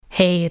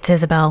Hey, it's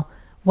Isabel.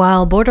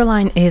 While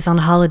Borderline is on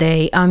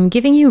holiday, I'm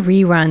giving you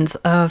reruns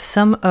of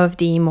some of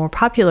the more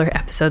popular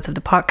episodes of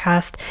the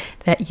podcast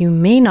that you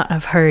may not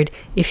have heard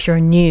if you're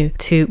new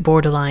to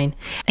Borderline.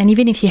 And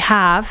even if you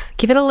have,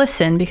 give it a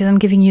listen because I'm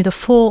giving you the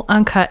full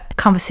uncut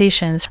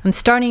conversations. I'm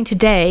starting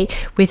today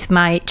with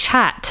my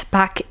chat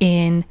back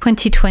in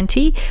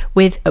 2020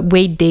 with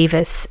Wade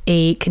Davis,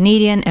 a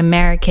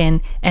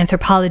Canadian-American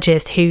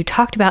anthropologist who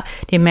talked about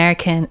the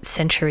American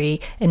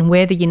century and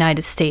where the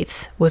United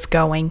States was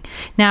going.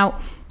 Now,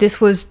 this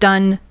was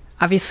done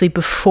obviously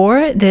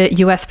before the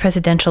US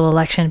presidential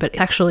election, but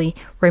actually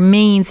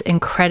remains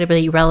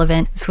incredibly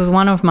relevant. This was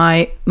one of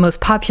my most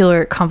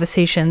popular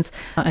conversations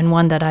and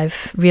one that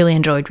I've really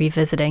enjoyed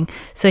revisiting.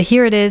 So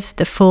here it is,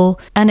 the full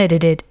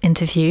unedited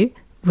interview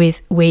with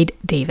Wade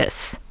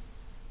Davis.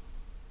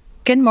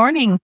 Good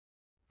morning.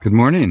 Good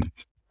morning.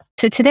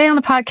 So today on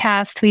the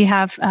podcast, we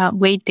have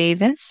Wade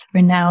Davis,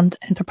 renowned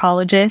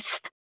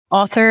anthropologist,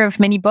 author of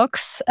many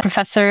books,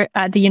 professor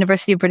at the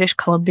University of British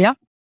Columbia,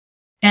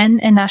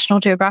 and a National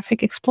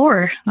Geographic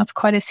explorer. That's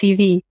quite a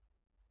CV.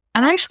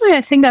 And actually,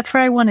 I think that's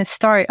where I want to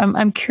start.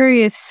 I'm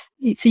curious.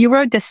 So you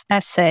wrote this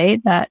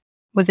essay that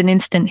was an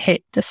instant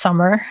hit this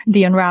summer,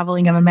 The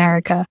Unraveling of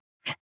America.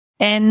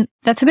 And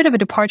that's a bit of a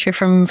departure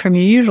from your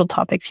usual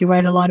topics. You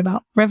write a lot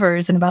about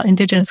rivers and about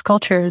indigenous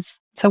cultures.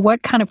 So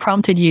what kind of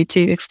prompted you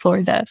to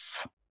explore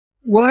this?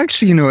 Well,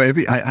 actually,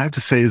 I have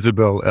to say,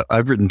 Isabel,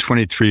 I've written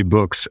 23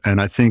 books, and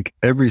I think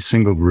every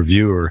single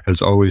reviewer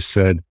has always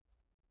said,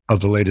 of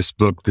the latest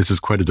book, this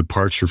is quite a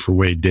departure for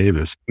Wade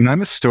Davis. And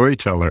I'm a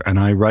storyteller and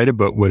I write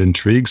about what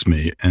intrigues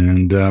me.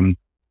 And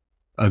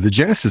the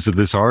genesis of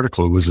this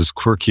article was as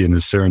quirky and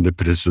as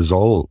serendipitous as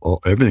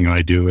everything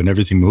I do and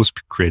everything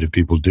most creative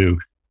people do.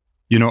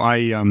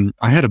 I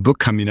had a book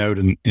coming out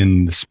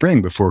in the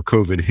spring before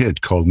COVID hit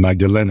called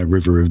Magdalena,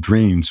 River of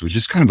Dreams, which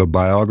is kind of a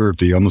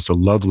biography, almost a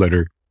love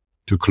letter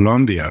to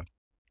Colombia.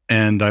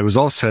 And I was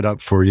all set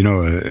up for,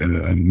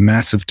 a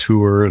massive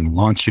tour and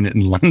launching it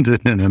in London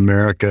and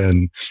America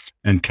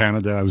and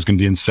Canada. I was going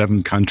to be in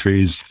 7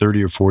 countries,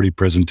 30 or 40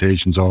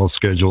 presentations all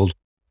scheduled.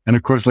 And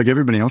of course, like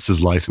everybody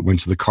else's life, it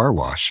went to the car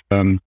wash.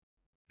 It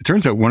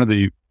turns out one of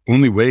the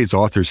only ways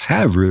authors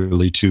have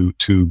really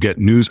to get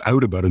news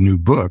out about a new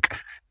book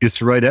is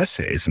to write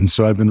essays. And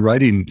so I've been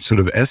writing sort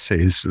of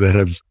essays that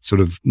have sort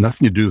of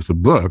nothing to do with the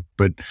book,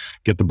 but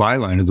get the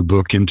byline of the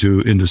book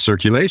into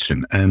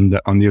circulation and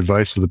on the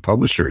advice of the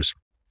publishers.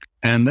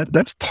 And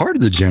that's part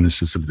of the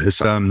genesis of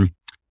this.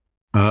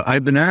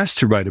 I've been asked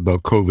to write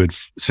about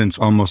COVID since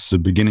almost the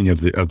beginning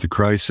of the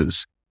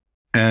crisis.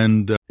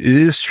 And it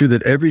is true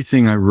that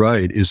everything I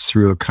write is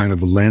through a kind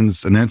of a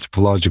lens, an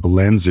anthropological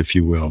lens, if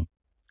you will.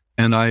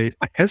 And I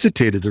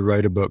hesitated to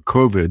write about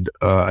COVID.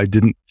 I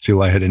didn't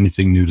feel I had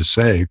anything new to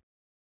say.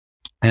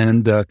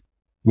 And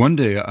one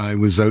day I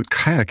was out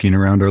kayaking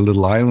around our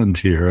little island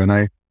here, and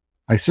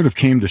I sort of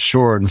came to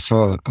shore and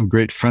saw a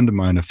great friend of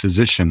mine, a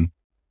physician,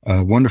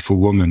 a wonderful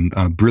woman,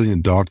 a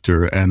brilliant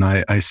doctor. And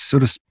I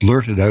sort of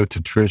blurted out to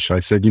Trish,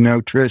 I said,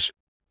 Trish,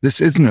 this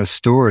isn't a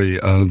story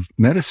of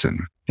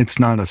medicine. It's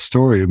not a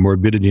story of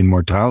morbidity and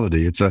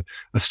mortality. It's a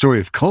story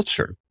of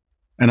culture.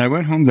 And I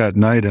went home that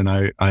night and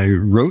I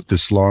wrote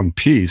this long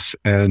piece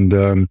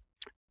and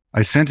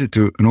I sent it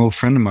to an old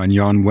friend of mine,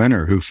 Jan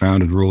Wenner, who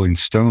founded Rolling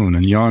Stone.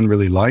 And Jan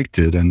really liked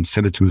it and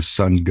sent it to his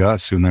son,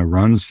 Gus, who now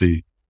runs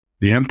the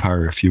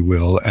empire, if you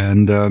will.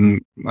 And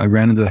I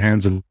ran into the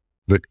hands of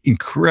an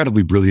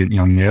incredibly brilliant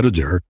young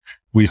editor.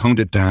 We honed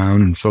it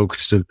down and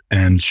focused it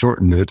and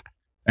shortened it.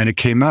 And it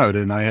came out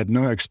and I had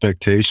no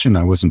expectation.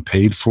 I wasn't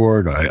paid for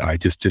it. I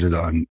just did it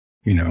on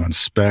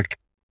spec.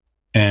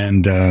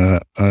 And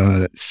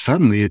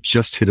suddenly it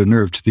just hit a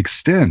nerve to the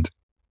extent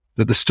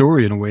that the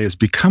story, in a way, has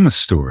become a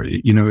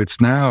story. It's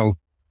now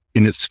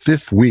in its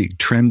 5th week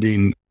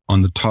trending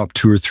on the top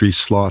 2 or 3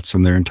 slots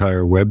on their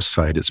entire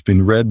website. It's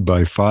been read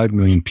by 5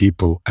 million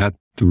people at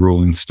the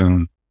Rolling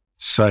Stone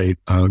site.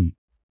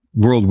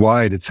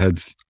 Worldwide, it's had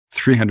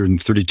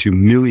 332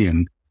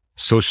 million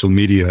social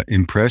media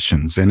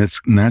impressions, and it's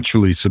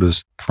naturally sort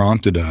of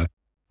prompted a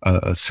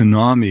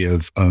tsunami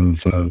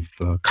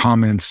of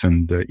comments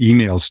and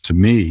emails to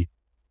me.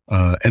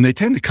 And they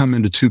tend to come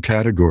into 2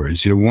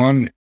 categories.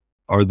 One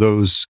are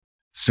those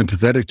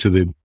sympathetic to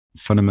the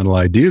fundamental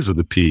ideas of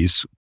the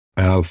piece,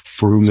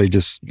 for whom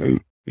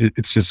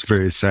it's just a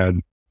very sad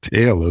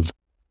tale of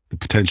the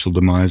potential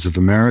demise of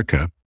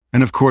America.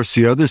 And of course,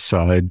 the other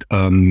side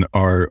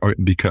are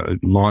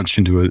launch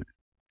into a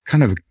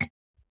kind of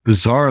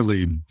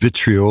bizarrely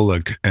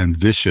vitriolic and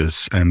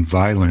vicious and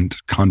violent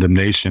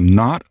condemnation,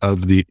 not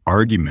of the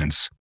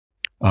arguments,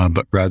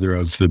 but rather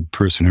of the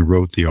person who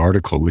wrote the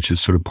article, which is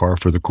sort of par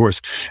for the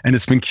course. And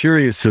it's been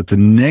curious that the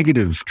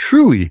negative,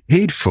 truly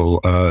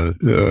hateful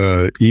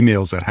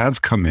emails that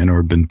have come in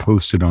or been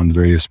posted on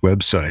various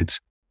websites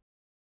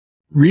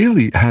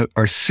really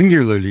are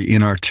singularly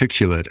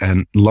inarticulate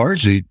and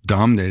largely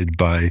dominated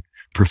by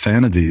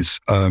profanities,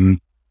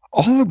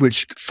 all of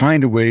which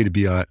find a way to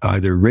be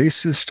either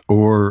racist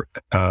or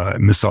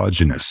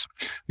misogynist.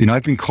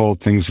 I've been called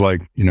things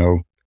like,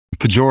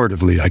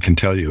 pejoratively, I can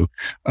tell you,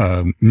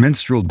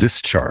 menstrual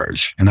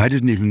discharge. And I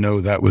didn't even know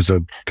that was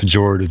a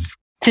pejorative.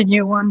 It's a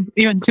new one,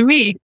 even to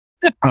me.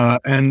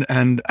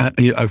 And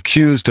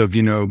accused of,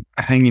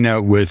 hanging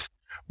out with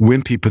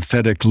wimpy,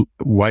 pathetic,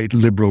 white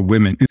liberal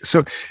women.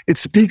 So it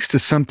speaks to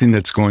something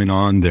that's going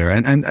on there.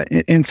 And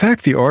in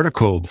fact, the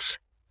article,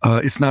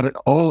 it's not at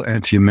all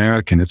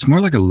anti-American. It's more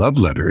like a love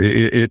letter.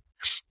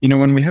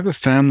 When we have a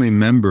family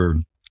member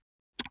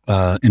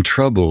in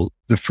trouble,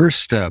 the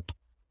first step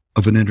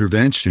of an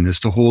intervention is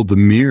to hold the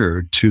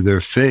mirror to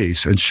their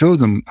face and show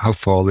them how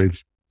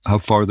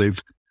far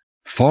they've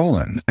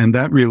fallen. And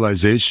that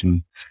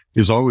realization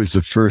is always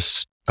the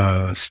first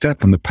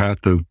step on the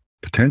path of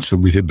potential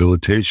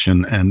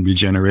rehabilitation and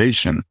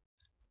regeneration.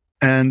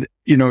 And,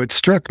 it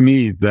struck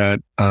me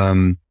that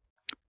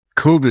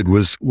COVID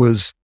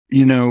was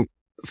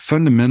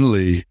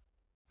fundamentally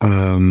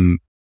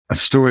a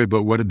story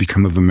about what had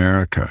become of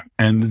America.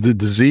 And the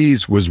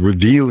disease was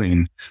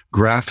revealing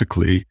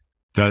graphically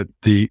that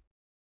the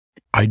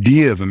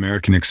idea of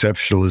American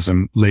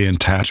exceptionalism lay in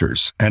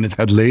tatters, and it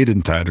had laid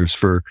in tatters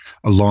for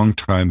a long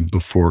time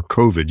before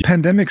COVID.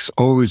 Pandemics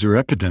or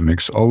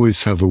epidemics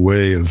always have a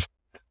way of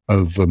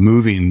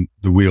moving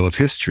the wheel of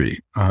history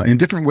in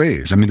different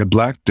ways. I mean, the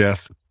Black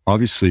Death,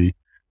 obviously,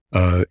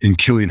 in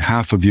killing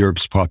half of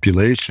Europe's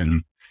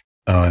population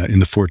in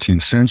the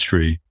 14th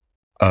century,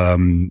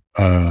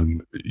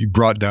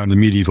 brought down the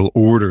medieval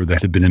order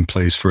that had been in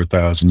place for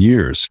 1,000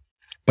 years.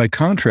 By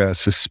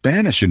contrast, the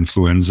Spanish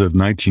influenza of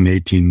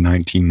 1918,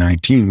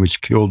 1919,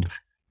 which killed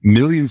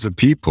millions of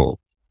people,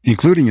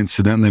 including,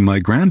 incidentally, my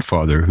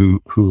grandfather,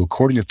 who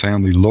according to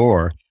family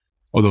lore,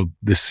 although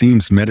this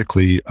seems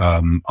medically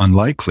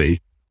unlikely,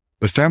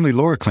 but family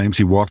lore claims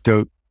he walked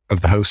out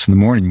of the house in the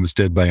morning and was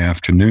dead by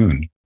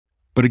afternoon.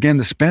 But again,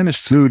 the Spanish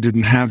flu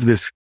didn't have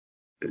this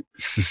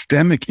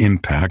systemic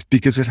impact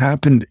because it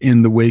happened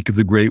in the wake of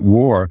the Great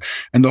War,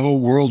 and the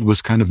whole world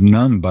was kind of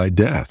numb by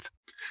death.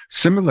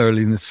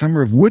 Similarly, in the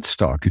summer of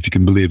Woodstock, if you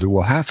can believe it,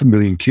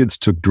 500,000 kids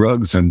took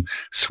drugs and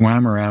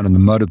swam around in the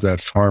mud of that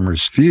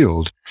farmer's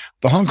field.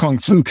 The Hong Kong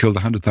flu killed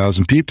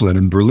 100,000 people, and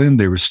in Berlin,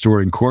 they were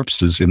storing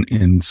corpses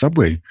in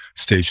subway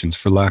stations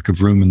for lack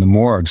of room in the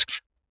morgues.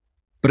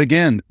 But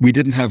again, we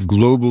didn't have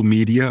global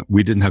media,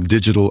 we didn't have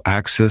digital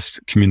access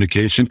to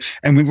communication,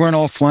 and we weren't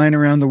all flying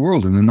around the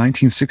world. In the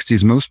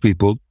 1960s, most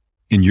people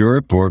in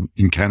Europe or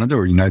in Canada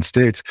or United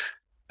States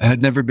had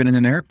never been in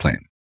an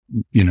airplane.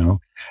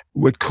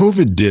 What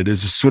COVID did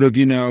is sort of,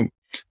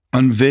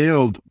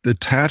 unveiled the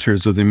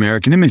tatters of the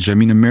American image. I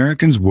mean,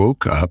 Americans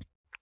woke up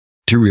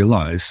to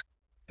realize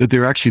that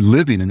they're actually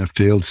living in a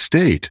failed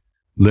state,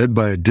 led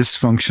by a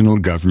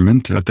dysfunctional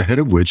government, at the head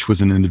of which was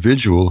an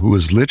individual who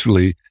was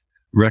literally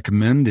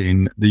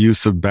recommending the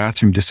use of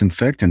bathroom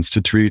disinfectants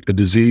to treat a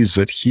disease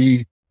that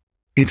he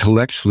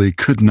intellectually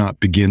could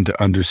not begin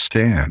to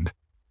understand.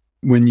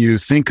 When you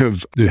think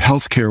of the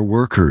healthcare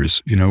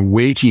workers,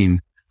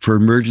 waiting for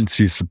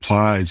emergency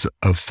supplies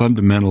of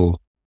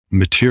fundamental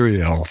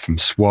material, from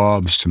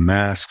swabs to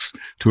masks,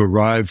 to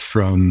arrive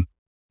from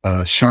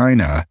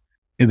China,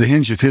 the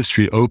hinge of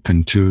history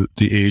opened to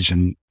the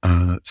Asian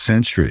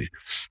century.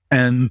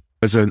 And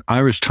as an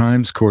Irish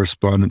Times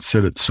correspondent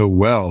said it so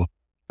well,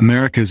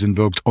 America has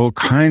invoked all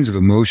kinds of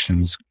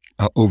emotions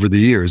over the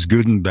years,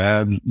 good and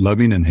bad,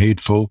 loving and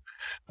hateful,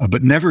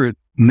 but never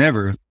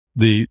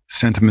the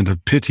sentiment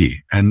of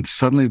pity. And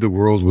suddenly the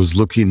world was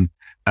looking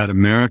at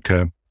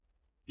America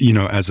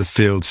as a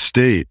failed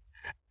state.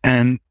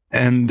 And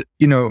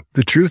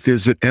the truth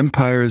is that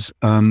empires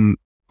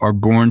are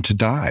born to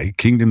die.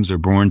 Kingdoms are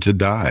born to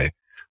die.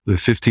 The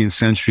 15th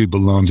century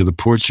belonged to the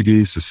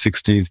Portuguese, the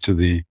 16th to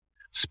the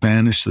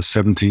Spanish, the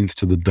 17th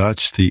to the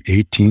Dutch, the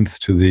 18th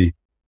to the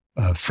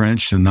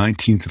French, the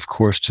 19th, of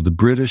course, to the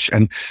British.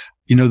 And,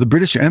 the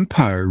British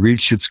Empire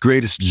reached its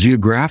greatest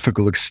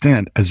geographical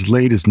extent as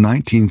late as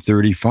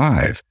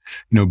 1935.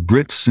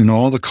 Brits in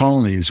all the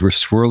colonies were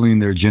swirling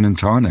their gin and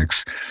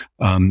tonics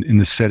in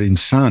the setting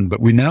sun. But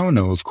we now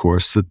know, of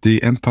course, that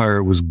the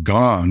empire was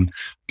gone,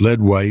 bled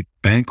white,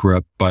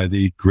 bankrupt by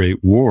the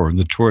Great War, and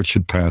the torch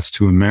had passed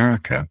to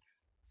America.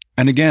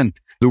 And again,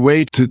 the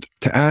way to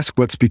ask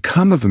what's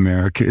become of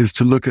America is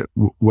to look at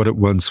what it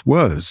once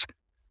was.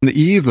 On the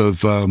eve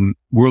of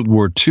World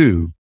War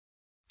II,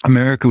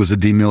 America was a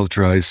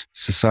demilitarized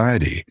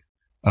society.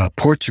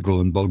 Portugal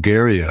and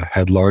Bulgaria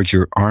had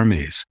larger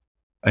armies.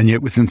 And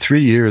yet within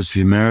 3 years, the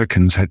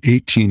Americans had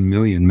 18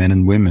 million men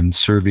and women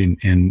serving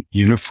in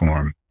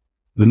uniform.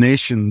 The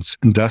nation's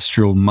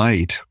industrial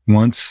might,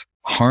 once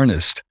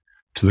harnessed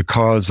to the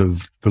cause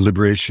of the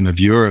liberation of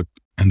Europe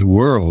and the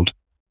world,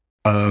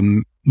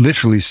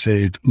 literally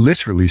saved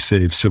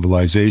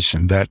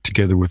civilization, that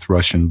together with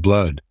Russian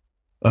blood.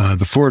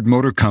 The Ford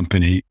Motor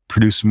Company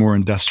produced more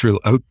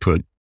industrial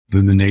output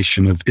than the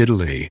nation of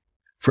Italy.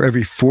 For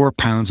every 4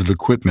 pounds of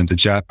equipment the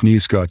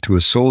Japanese got to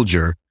a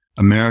soldier,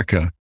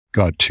 America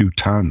got 2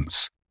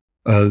 tons.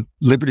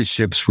 Liberty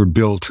ships were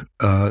built,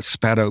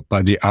 spat out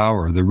by the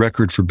hour. The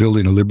record for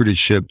building a Liberty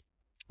ship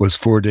was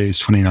 4 days,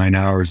 29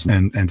 hours,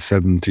 and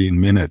 17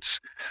 minutes.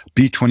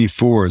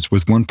 B-24s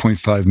with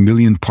 1.5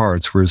 million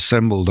parts were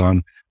assembled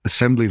on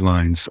assembly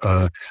lines,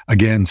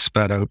 again,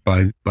 spat out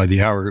by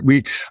the hour.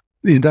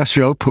 The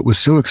industrial output was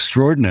so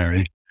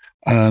extraordinary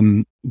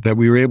that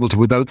we were able to,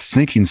 without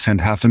thinking,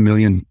 send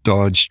 500,000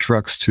 Dodge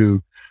trucks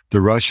to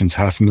the Russians,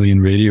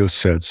 500,000 radio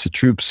sets. The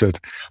troops that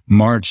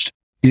marched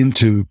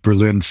into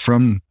Berlin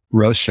from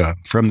Russia,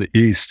 from the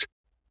East,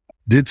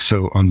 did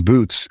so on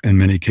boots, in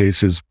many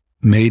cases,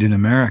 made in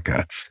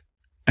America.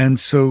 And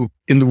so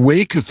in the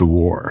wake of the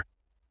war,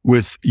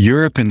 with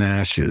Europe in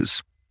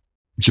ashes,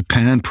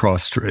 Japan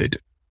prostrate,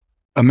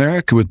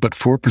 America, with but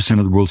 4%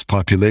 of the world's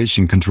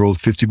population, controlled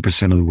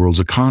 50% of the world's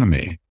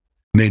economy,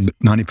 made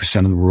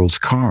 90% of the world's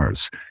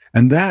cars.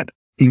 And that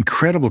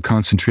incredible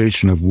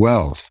concentration of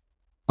wealth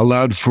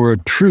allowed for a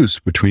truce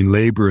between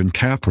labor and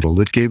capital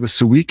that gave us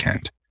a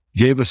weekend,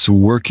 gave us a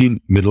working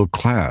middle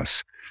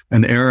class,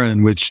 an era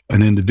in which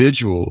an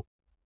individual,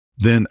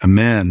 then a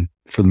man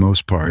for the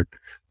most part,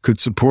 could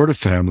support a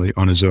family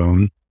on his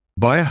own,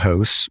 buy a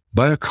house,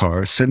 buy a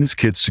car, send his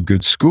kids to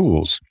good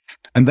schools.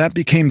 And that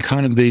became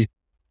kind of the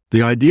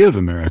idea of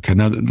America.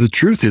 Now, the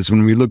truth is,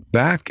 when we look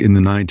back in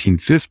the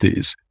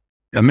 1950s,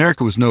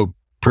 America was no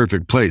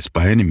perfect place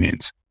by any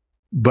means,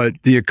 but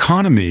the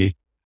economy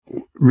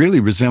really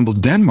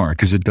resembled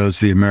Denmark as it does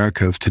the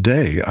America of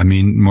today. I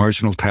mean,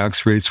 marginal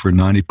tax rates were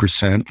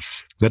 90%.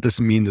 That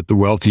doesn't mean that the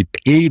wealthy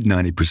paid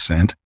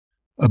 90%,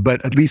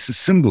 but at least a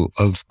symbol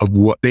of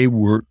what they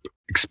were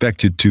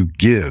expected to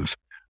give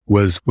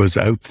was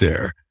out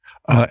there.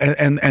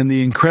 And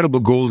the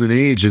incredible golden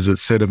age, as it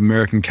said, of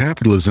American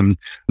capitalism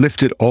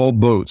lifted all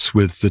boats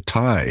with the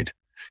tide.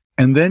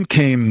 And then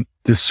came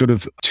this sort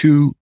of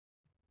 2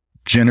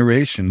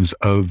 generations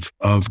of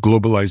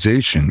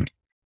globalization,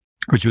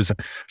 which was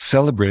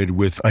celebrated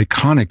with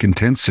iconic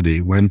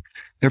intensity when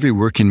every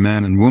working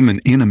man and woman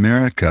in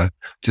America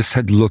just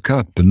had to look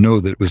up and know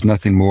that it was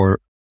nothing more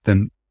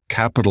than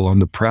capital on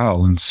the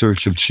prowl in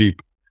search of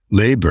cheap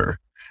labor.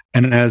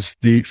 And as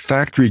the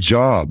factory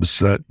jobs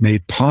that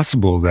made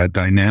possible that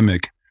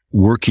dynamic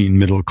working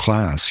middle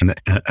class and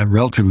a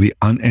relatively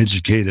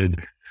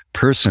uneducated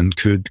person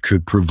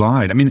could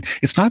provide. I mean,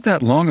 it's not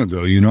that long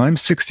ago. I'm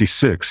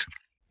 66.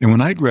 And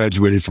when I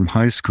graduated from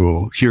high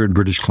school here in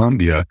British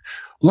Columbia,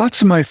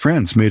 lots of my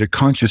friends made a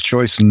conscious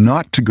choice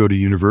not to go to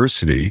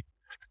university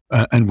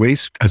and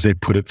waste, as they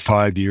put it,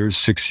 5 years,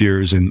 6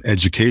 years in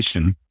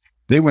education.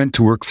 They went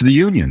to work for the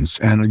unions,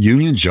 and a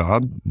union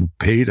job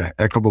paid a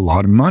heck of a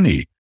lot of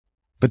money.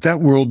 But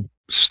that world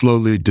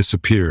slowly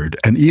disappeared.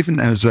 And even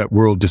as that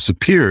world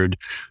disappeared,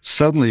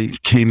 suddenly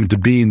came into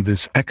being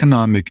this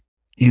economic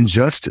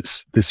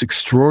injustice, this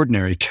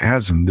extraordinary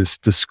chasm, this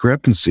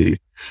discrepancy,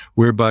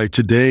 whereby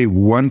today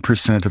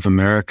 1% of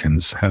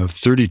Americans have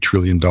 $30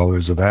 trillion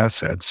of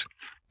assets,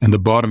 and the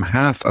bottom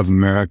half of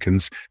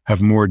Americans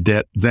have more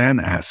debt than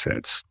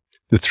assets.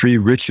 The 3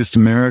 richest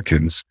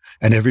Americans,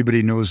 and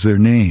everybody knows their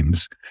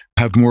names,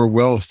 have more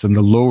wealth than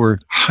the lower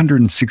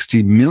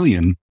 160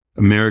 million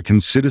American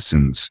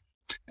citizens.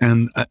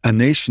 And a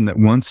nation that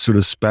once sort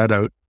of spat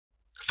out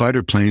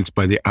fighter planes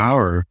by the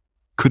hour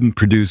couldn't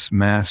produce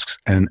masks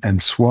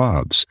and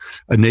swabs.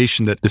 A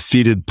nation that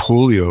defeated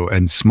polio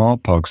and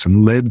smallpox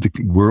and led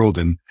the world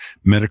in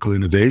medical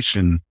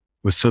innovation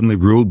was suddenly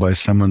ruled by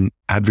someone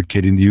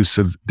advocating the use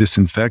of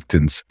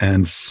disinfectants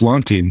and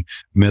flaunting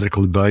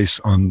medical advice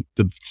on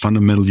the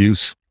fundamental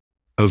use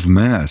of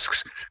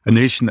masks. A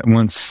nation that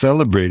once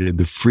celebrated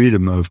the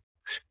freedom of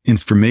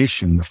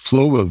information, the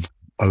flow of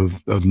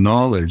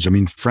knowledge. I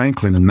mean,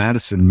 Franklin and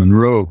Madison,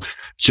 Monroe,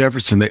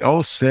 Jefferson, they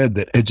all said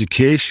that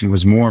education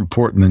was more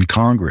important than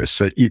Congress,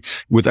 that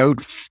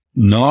without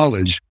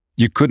knowledge,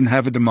 you couldn't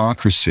have a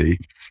democracy.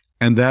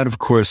 And that, of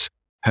course,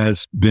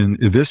 has been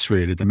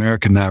eviscerated.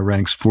 America now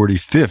ranks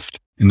 45th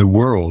in the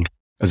world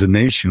as a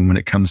nation when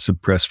it comes to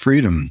press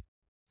freedom.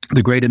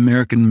 The great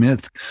American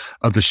myth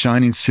of the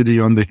shining city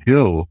on the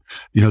hill,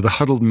 the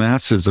huddled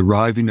masses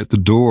arriving at the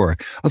door.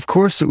 Of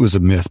course it was a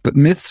myth, but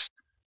myths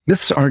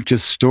aren't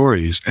just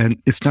stories,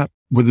 and it's not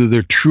whether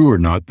they're true or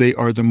not. They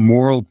are the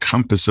moral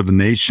compass of a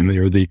nation. They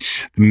are the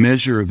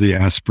measure of the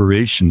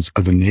aspirations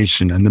of a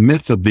nation. And the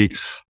myth of the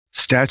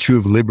Statue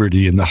of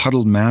Liberty and the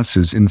huddled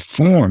masses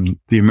informed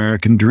the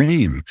American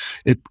dream.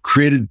 It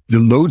created the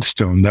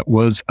lodestone that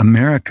was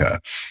America.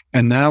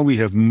 And now we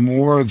have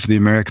more of the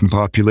American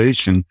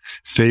population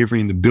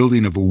favoring the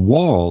building of a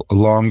wall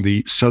along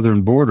the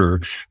southern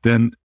border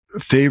than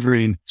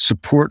favoring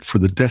support for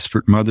the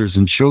desperate mothers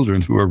and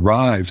children who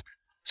arrive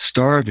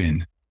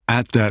starving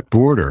at that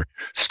border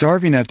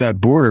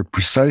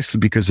precisely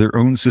because their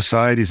own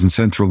societies in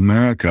Central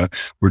America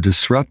were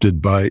disrupted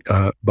by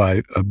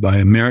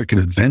American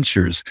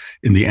adventures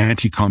in the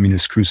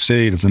anti-communist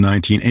crusade of the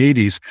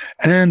 1980s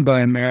and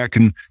by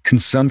American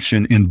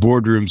consumption in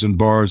boardrooms and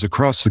bars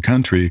across the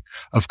country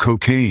of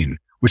cocaine,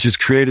 which has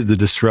created the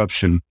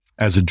disruption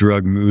as a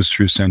drug moves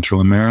through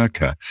Central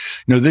America.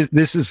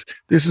 This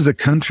is a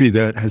country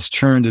that has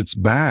turned its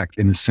back,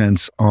 in a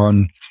sense,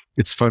 on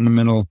its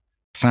fundamental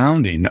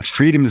founding.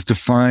 Freedom is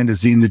defined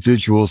as the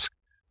individual's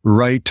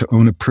right to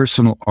own a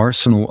personal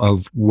arsenal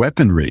of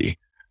weaponry.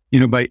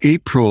 By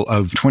April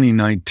of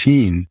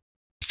 2019,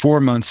 4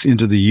 months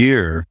into the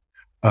year,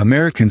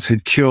 Americans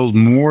had killed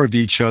more of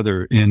each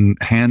other in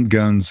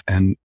handguns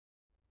and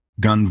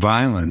gun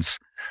violence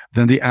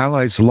than the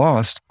Allies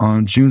lost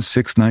on June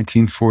 6,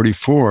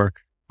 1944,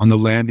 on the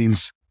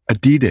landings at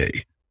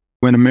D-Day.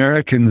 When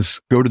Americans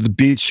go to the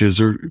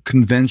beaches or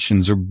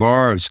conventions or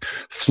bars,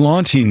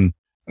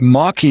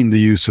 mocking the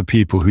use of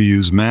people who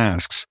use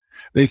masks,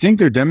 they think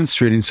they're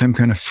demonstrating some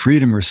kind of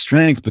freedom or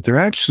strength, but they're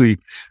actually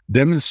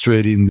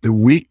demonstrating the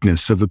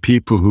weakness of the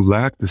people who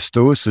lack the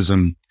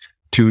stoicism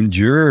to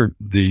endure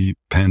the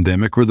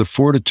pandemic or the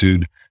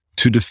fortitude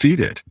to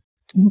defeat it.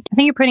 I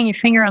think you're putting your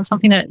finger on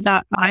something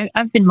that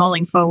I've been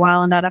mulling for a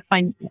while and that I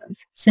find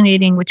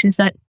fascinating, which is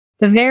that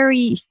the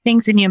very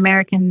things in the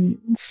American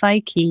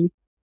psyche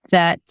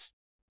that,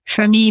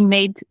 for me,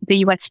 made the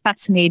U.S.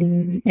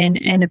 fascinating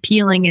and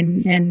appealing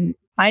and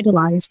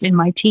idolized in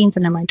my teens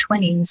and in my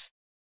 20s,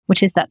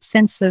 which is that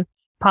sense of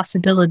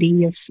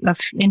possibility of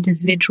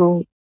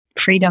individual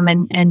freedom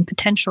and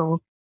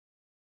potential,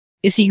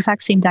 is the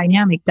exact same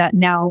dynamic that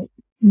now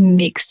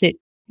makes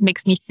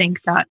me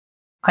think that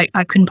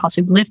I couldn't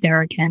possibly live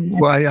there again.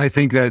 Well, I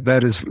think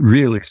that is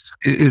really,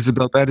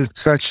 Isabel, that is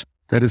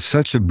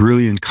such a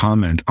brilliant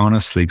comment,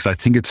 honestly, because I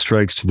think it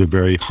strikes to the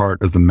very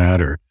heart of the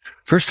matter.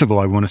 First of all,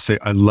 I want to say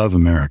I love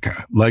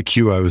America. Like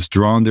you, I was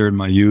drawn there in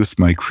my youth.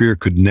 My career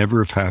could never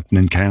have happened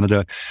in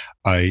Canada.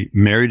 I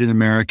married an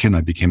American.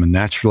 I became a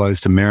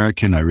naturalized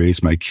American. I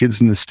raised my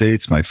kids in the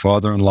States. My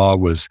father-in-law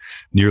was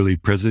nearly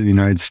president of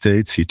the United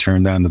States. He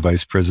turned down the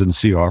vice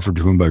presidency offered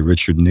to him by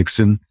Richard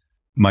Nixon.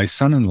 My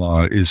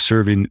son-in-law is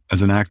serving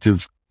as an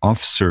active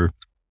officer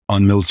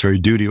on military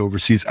duty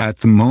overseas at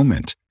the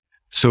moment.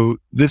 So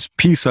this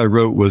piece I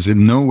wrote was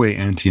in no way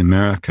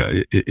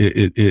anti-America.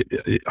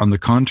 On the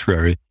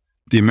contrary,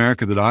 the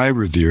America that I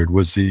revered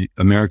was the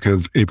America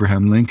of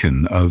Abraham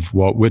Lincoln, of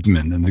Walt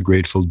Whitman and the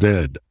Grateful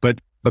Dead.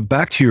 But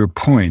back to your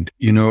point,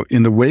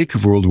 in the wake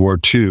of World War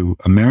II,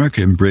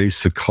 America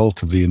embraced the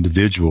cult of the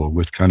individual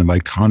with kind of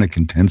iconic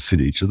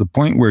intensity, to the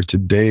point where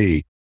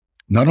today,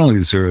 not only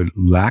is there a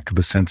lack of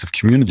a sense of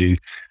community,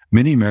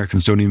 many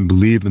Americans don't even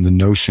believe in the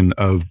notion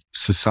of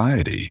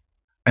society.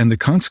 And the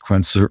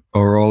consequences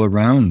are all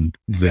around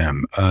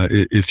them.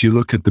 If you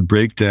look at the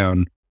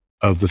breakdown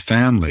of the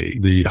family,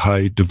 the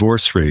high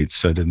divorce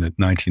rates that in the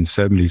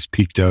 1970s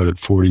peaked out at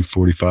 40,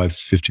 45,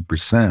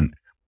 50%.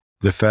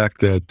 The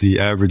fact that the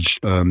average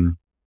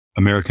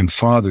American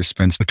father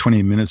spends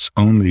 20 minutes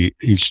only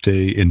each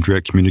day in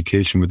direct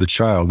communication with the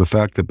child. The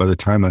fact that by the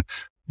time an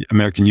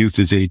American youth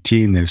is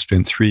 18, they've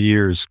spent 3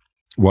 years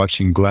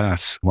watching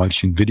glass,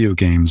 watching video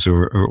games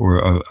or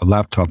a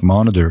laptop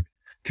monitor,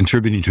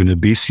 contributing to an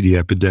obesity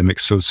epidemic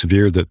so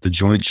severe that the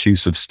Joint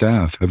Chiefs of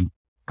Staff have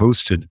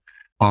posted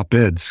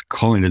op-eds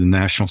calling it a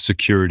national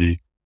security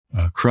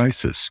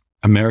crisis.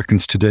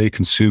 Americans today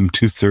consume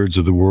 2/3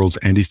 of the world's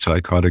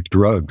antipsychotic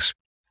drugs.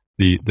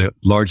 The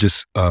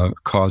largest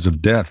cause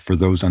of death for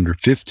those under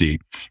 50,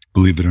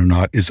 believe it or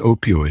not, is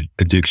opioid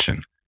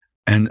addiction.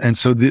 And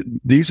so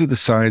these are the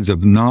signs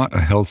of not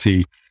a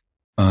healthy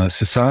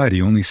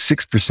society. Only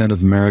 6%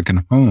 of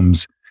American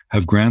homes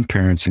have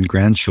grandparents and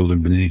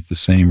grandchildren beneath the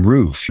same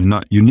roof.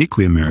 Not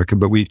uniquely America,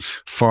 but we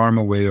farm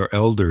away our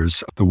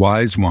elders, the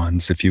wise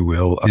ones, if you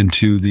will,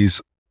 into these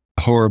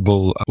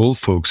horrible old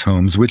folks'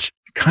 homes, which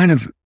kind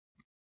of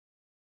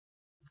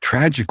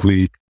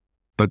tragically,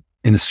 but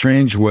in a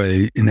strange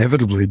way,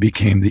 inevitably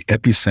became the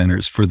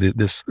epicenters for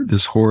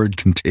this horrid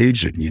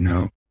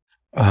contagion,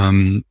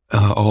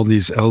 all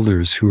these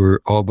elders who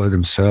are all by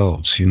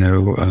themselves,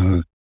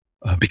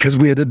 because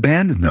we had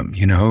abandoned them,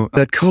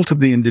 that cult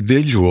of the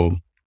individual,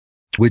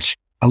 which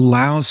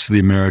allows for the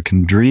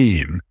American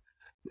dream,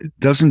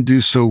 doesn't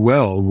do so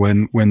well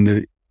when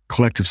the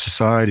collective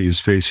society is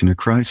facing a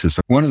crisis.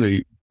 One of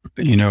the,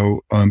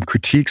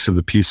 critiques of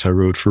the piece I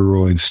wrote for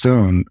Rolling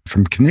Stone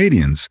from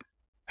Canadians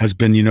has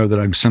been, that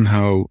I'm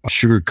somehow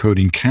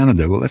sugarcoating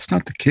Canada. Well, that's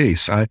not the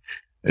case.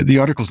 The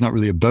article's not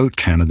really about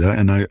Canada,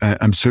 and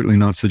I'm certainly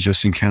not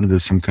suggesting Canada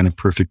is some kind of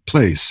perfect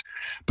place.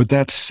 But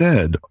that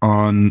said,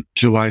 on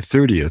July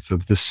 30th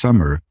of this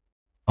summer,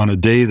 on a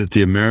day that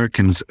the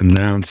Americans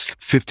announced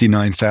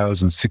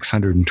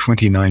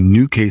 59,629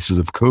 new cases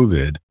of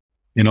COVID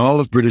in all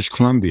of British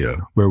Columbia,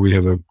 where we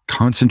have a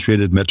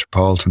concentrated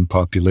metropolitan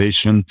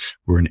population.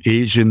 We're an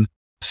Asian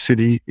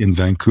city in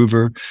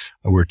Vancouver.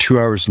 We're 2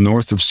 hours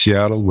north of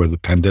Seattle, where the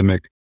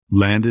pandemic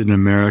landed in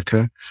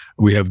America.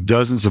 We have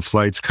dozens of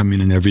flights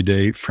coming in every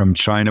day from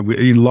China.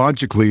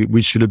 Logically,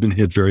 we should have been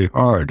hit very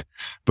hard.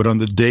 But on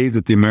the day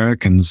that the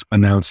Americans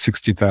announced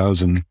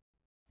 60,000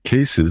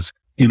 cases,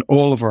 in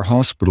all of our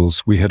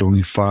hospitals, we had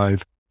only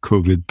 5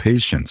 COVID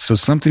patients. So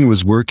something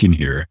was working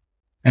here.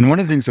 And one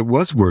of the things that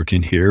was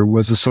working here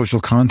was a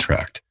social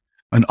contract,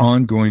 an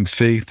ongoing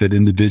faith that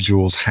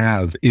individuals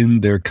have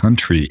in their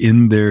country,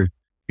 in their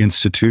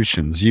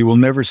institutions. You will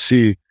never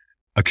see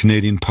a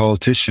Canadian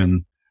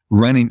politician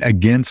running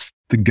against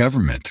the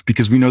government,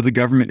 because we know the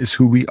government is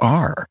who we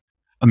are.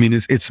 I mean,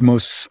 it's the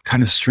most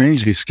kind of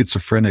strangely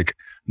schizophrenic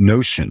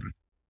notion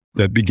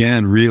that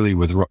began really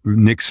with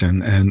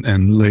Nixon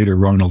and later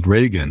Ronald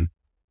Reagan,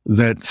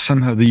 that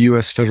somehow the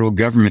U.S. federal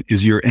government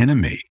is your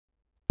enemy,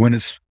 when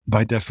it's,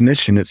 by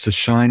definition, it's a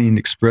shining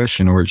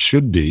expression, or it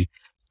should be,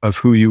 of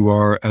who you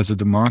are as a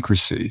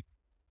democracy.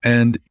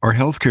 And our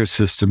healthcare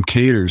system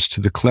caters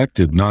to the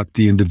collective, not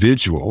the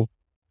individual,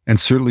 and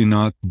certainly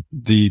not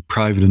the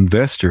private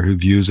investor who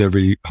views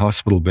every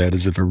hospital bed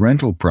as if a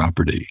rental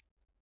property.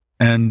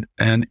 And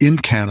in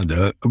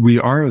Canada, we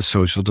are a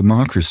social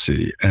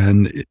democracy,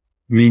 and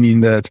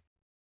meaning that,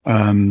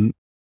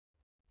 we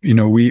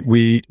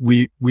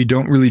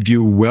don't really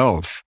view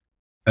wealth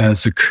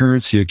as a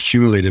currency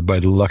accumulated by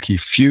the lucky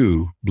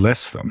few,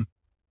 bless them,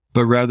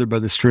 but rather by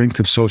the strength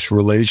of social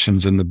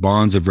relations and the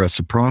bonds of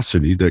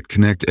reciprocity that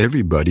connect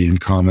everybody in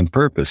common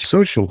purpose.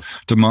 Social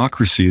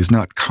democracy is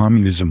not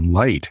communism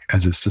light,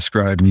 as it's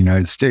described in the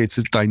United States.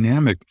 It's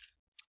dynamic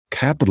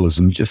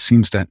capitalism, just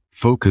seems to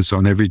focus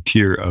on every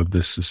tier of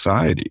the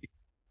society.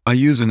 I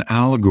use an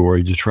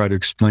allegory to try to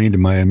explain to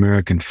my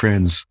American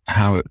friends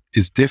how it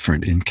is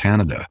different in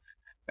Canada.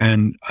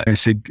 And I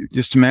say,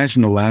 just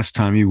imagine the last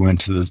time you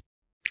went to the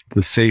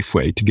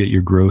Safeway to get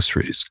your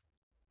groceries.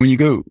 When you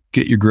go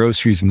get your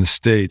groceries in the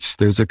States,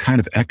 there's a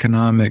kind of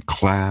economic,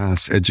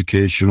 class,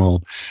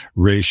 educational,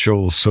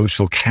 racial,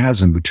 social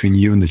chasm between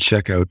you and the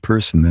checkout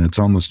person that it's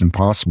almost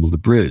impossible to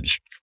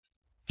bridge.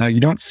 Now, you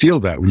don't feel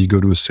that when you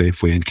go to a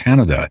Safeway in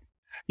Canada.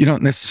 You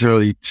don't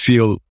necessarily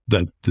feel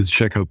that the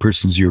checkout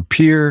person's your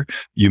peer.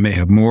 You may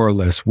have more or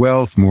less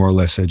wealth, more or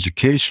less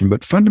education,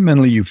 but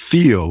fundamentally you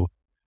feel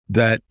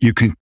that you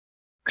can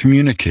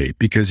communicate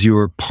because you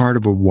are part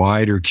of a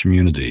wider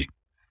community.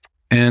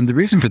 And the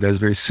reason for that is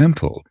very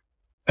simple.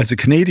 As a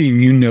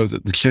Canadian, you know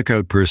that the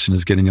checkout person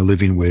is getting a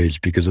living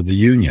wage because of the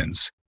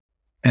unions.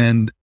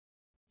 And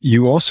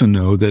you also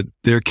know that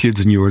their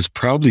kids and yours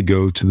probably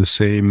go to the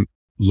same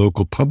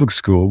local public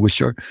school,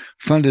 which are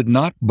funded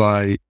not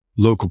by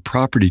local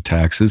property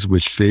taxes,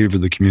 which favor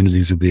the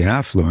communities of the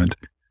affluent,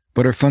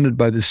 but are funded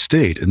by the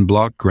state in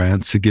block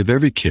grants to give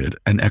every kid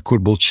an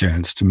equitable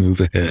chance to move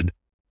ahead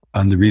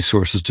and the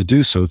resources to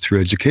do so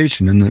through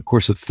education. And of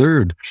course, a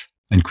third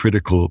and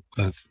critical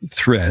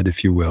thread,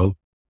 if you will,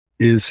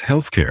 is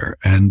healthcare.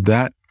 And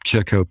that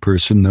checkout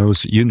person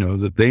knows, you know,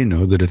 that they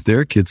know that if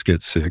their kids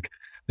get sick,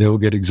 they'll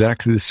get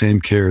exactly the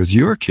same care as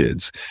your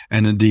kids,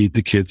 and indeed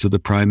the kids of the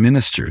prime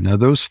minister. Now,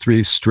 those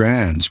three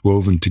strands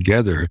woven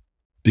together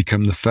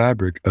become the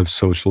fabric of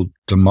social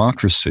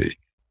democracy.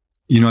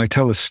 You know, I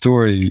tell a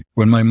story.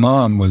 When my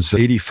mom was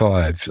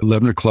 85,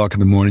 11 o'clock in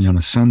the morning on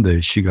a Sunday,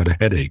 she got a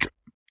headache.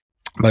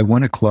 By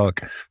 1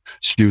 o'clock,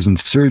 she was in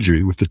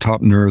surgery with the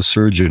top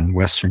neurosurgeon in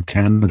Western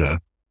Canada,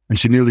 and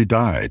she nearly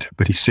died,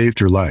 but he saved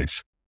her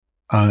life.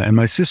 And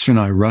my sister and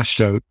I rushed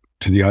out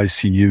to the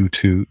ICU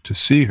to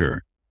see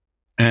her.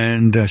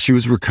 And she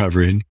was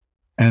recovering.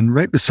 And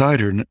right beside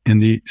her in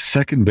the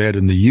second bed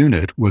in the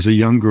unit was a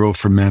young girl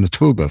from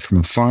Manitoba, from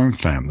a farm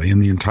family.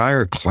 And the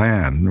entire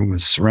clan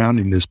was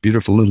surrounding this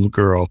beautiful little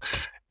girl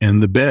in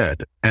the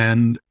bed.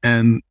 And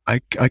I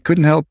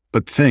couldn't help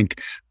but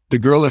think the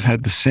girl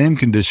had the same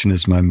condition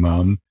as my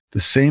mom, the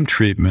same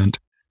treatment,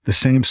 the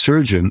same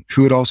surgeon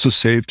who had also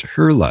saved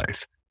her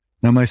life.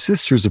 Now, my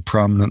sister's a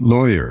prominent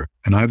lawyer,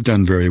 and I've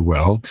done very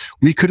well.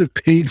 We could have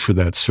paid for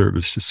that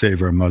service to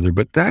save our mother,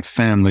 but that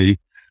family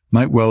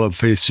might well have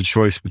faced a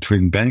choice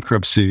between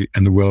bankruptcy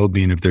and the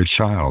well-being of their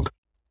child.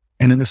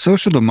 And in a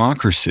social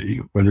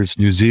democracy, whether it's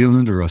New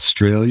Zealand or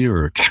Australia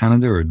or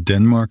Canada or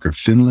Denmark or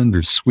Finland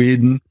or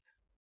Sweden,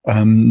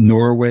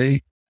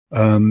 Norway,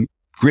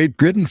 Great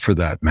Britain for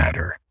that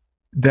matter,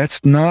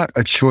 that's not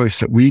a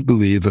choice that we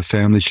believe a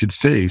family should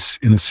face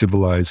in a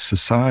civilized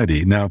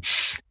society. Now,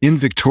 in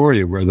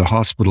Victoria, where the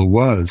hospital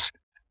was,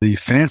 the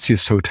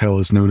fanciest hotel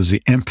is known as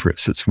the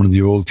Empress. It's one of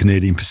the old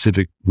Canadian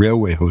Pacific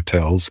Railway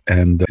hotels,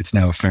 and it's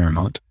now a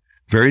Fairmont.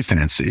 Very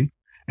fancy.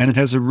 And it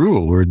has a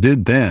rule, or it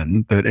did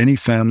then, that any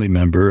family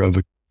member of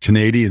a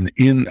Canadian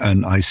in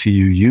an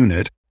ICU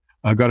unit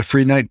got a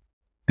free night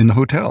in the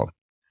hotel.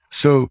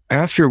 So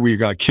after we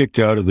got kicked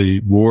out of the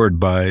ward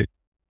by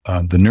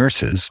the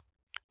nurses,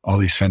 all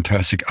these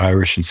fantastic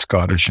Irish and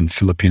Scottish and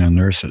Filipino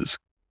nurses,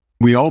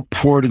 we all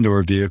poured into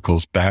our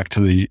vehicles back to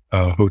the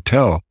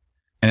hotel.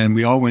 And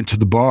we all went to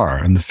the bar,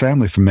 and the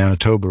family from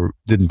Manitoba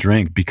didn't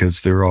drink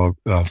because they're all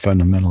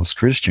fundamentalist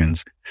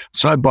Christians.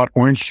 So I bought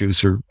orange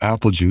juice or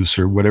apple juice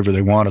or whatever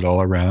they wanted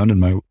all around. And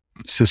my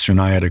sister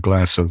and I had a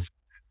glass of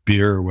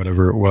beer or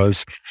whatever it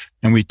was.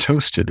 And we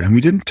toasted. And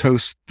we didn't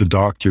toast the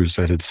doctors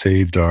that had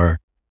saved our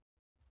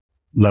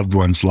loved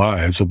ones'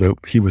 lives, although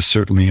he was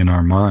certainly in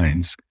our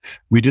minds.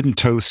 We didn't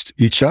toast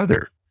each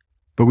other,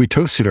 but we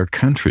toasted our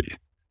country,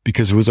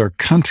 because it was our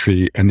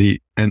country and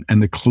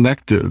the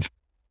collective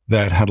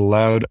that had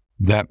allowed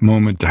that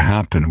moment to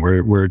happen,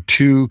 where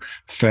two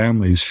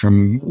families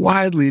from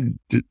widely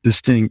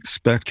distinct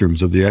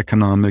spectrums of the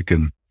economic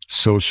and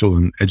social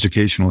and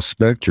educational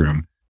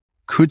spectrum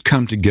could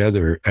come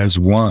together as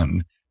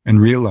one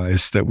and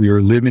realize that we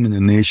were living in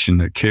a nation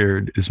that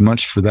cared as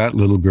much for that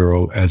little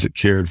girl as it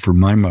cared for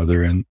my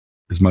mother and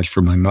as much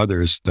for my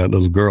mother as that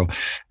little girl.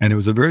 And it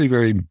was a very,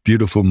 very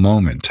beautiful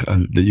moment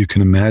that you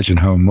can imagine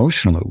how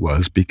emotional it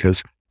was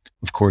because,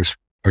 of course,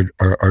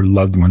 our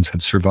loved ones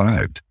had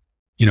survived,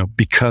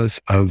 because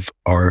of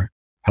our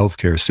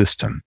healthcare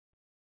system.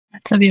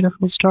 That's a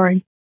beautiful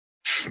story.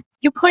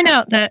 You point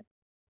out that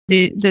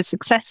the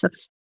success of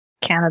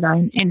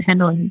Canada in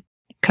handling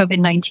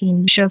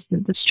COVID-19 shows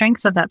the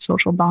strength of that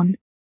social bond.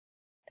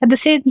 At the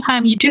same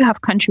time, you do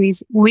have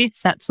countries with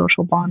that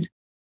social bond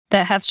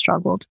that have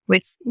struggled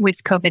with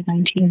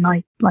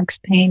COVID-19, like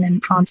Spain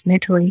and France and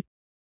Italy.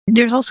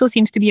 There also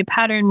seems to be a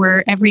pattern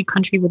where every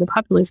country with a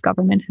populist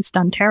government has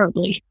done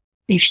terribly.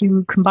 If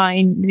you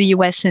combine the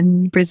US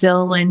and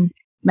Brazil and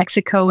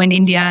Mexico and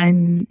India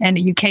and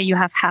the UK, you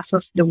have half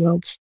of the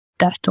world's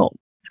death toll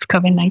of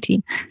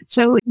COVID-19.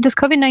 So does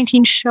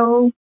COVID-19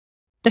 show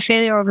the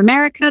failure of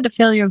America, the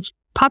failure of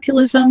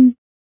populism?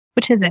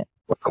 Which is it?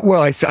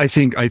 Well, I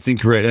think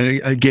right.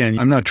 And again,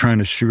 I'm not trying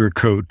to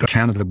sugarcoat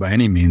Canada by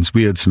any means.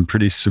 We had some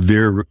pretty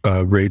severe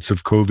rates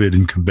of COVID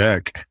in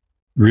Quebec,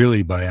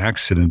 really by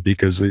accident,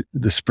 because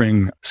the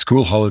spring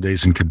school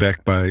holidays in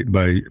Quebec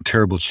by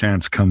terrible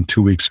chance come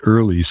 2 weeks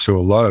early. So a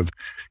lot of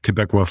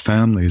Quebecois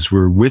families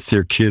were with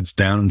their kids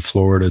down in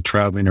Florida,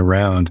 traveling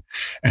around,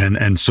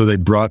 and so they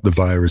brought the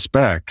virus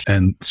back.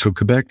 And so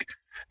Quebec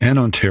and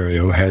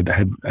Ontario had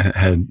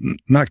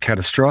not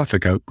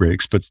catastrophic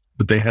outbreaks, but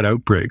they had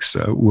outbreaks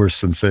worse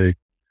than, say,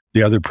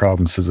 the other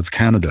provinces of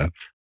Canada.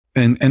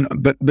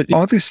 But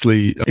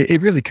obviously,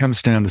 it really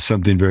comes down to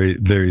something very,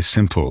 very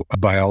simple: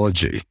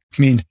 biology.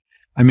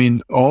 I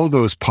mean, all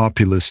those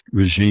populist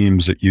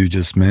regimes that you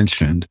just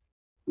mentioned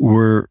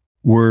were,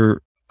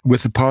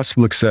 with the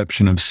possible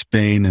exception of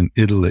Spain and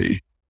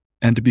Italy.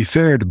 And to be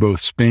fair to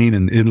both Spain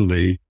and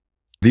Italy,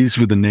 these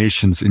were the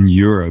nations in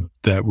Europe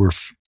that were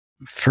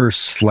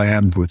first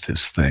slammed with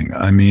this thing.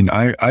 I mean,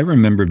 I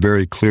remember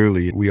very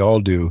clearly, we all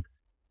do,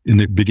 in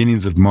the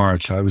beginnings of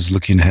March, I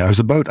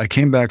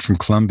came back from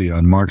Colombia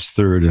on March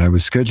 3rd, and I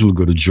was scheduled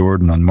to go to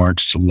Jordan on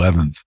March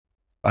 11th.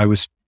 I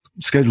was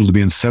scheduled to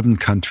be in 7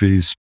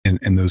 countries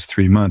in those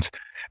 3 months.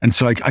 And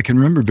so I can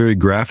remember very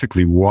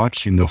graphically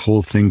watching the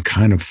whole thing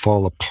kind of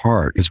fall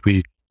apart as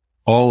we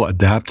all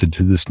adapted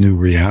to this new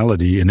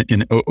reality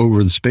in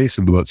over the space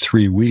of about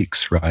 3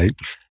 weeks, right?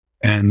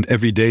 And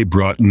every day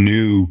brought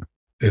new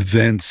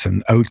events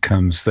and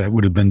outcomes that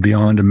would have been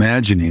beyond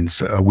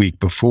imaginings a week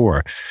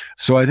before.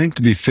 So I think,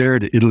 to be fair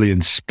to Italy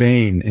and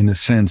Spain, in a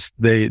sense,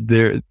 they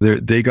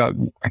got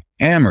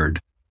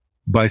hammered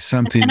by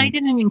something. And I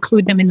didn't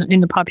include them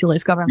in the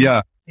populist government.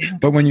 Yeah.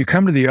 But when you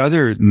come to the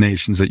other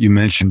nations that you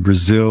mentioned,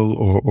 Brazil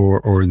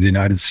or the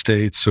United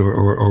States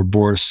or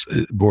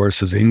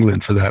Boris's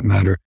England, for that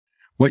matter,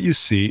 what you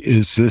see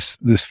is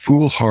this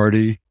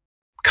foolhardy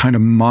kind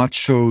of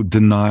macho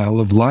denial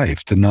of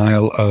life,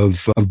 denial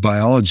of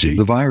biology.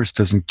 The virus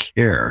doesn't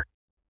care.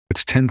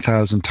 It's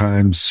 10,000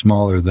 times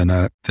smaller than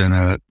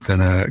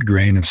a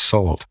grain of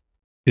salt.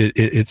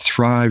 It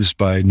thrives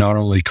by not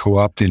only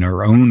co-opting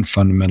our own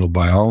fundamental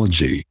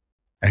biology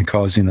and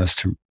causing us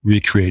to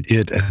recreate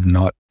it and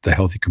not the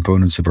healthy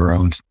components of our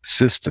own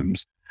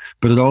systems,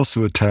 but it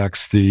also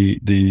attacks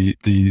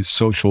the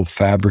social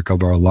fabric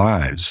of our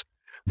lives,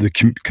 the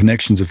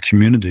connections of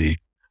community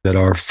that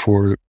are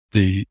for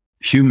the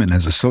human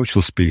as a social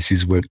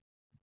species, what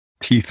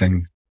teeth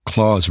and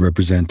claws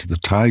represent to the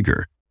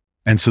tiger.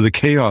 And so the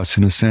chaos,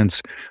 in a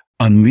sense,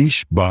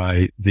 unleashed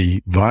by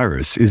the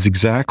virus is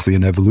exactly,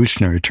 in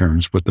evolutionary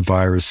terms, what the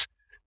virus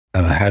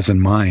has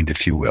in mind,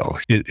 if you will.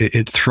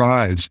 It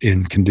thrives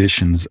in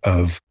conditions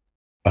of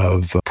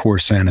poor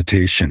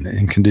sanitation,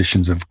 in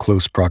conditions of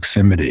close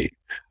proximity.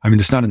 I mean,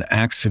 it's not an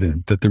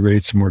accident that the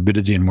rates of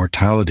morbidity and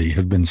mortality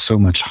have been so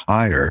much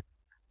higher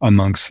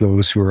amongst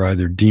those who are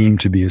either deemed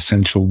to be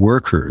essential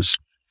workers,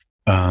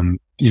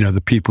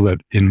 the people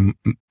that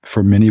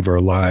for many of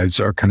our lives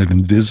are kind of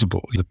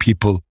invisible, the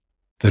people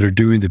that are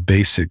doing the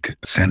basic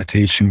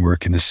sanitation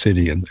work in the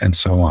city and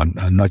so on,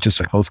 not just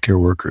the healthcare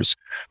workers,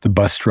 the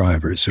bus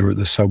drivers or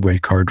the subway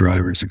car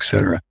drivers,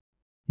 etc.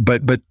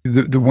 But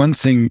the one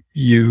thing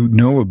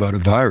about a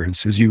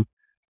virus is you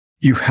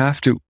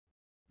have to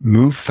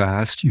move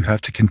fast, you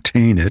have to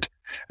contain it,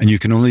 and you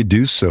can only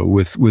do so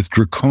with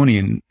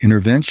draconian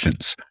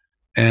interventions.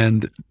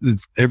 And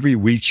every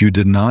week you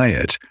deny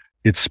it,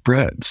 it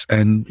spreads.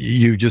 And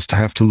you just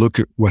have to look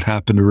at what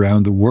happened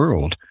around the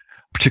world,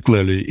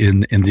 particularly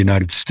in the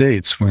United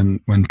States,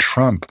 when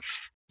Trump,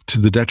 to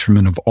the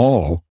detriment of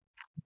all,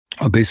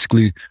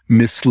 basically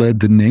misled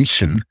the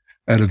nation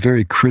at a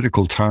very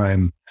critical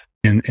time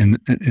in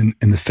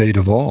the fate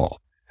of all.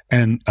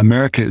 And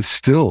America is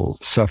still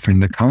suffering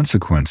the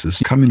consequences,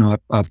 coming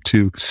up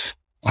to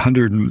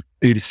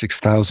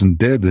 186,000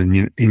 dead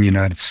in the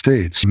United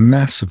States,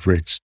 massive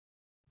rates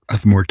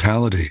of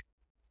mortality.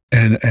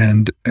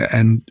 And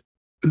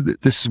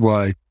this is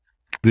why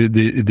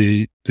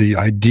the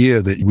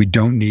idea that we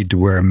don't need to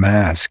wear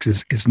masks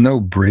is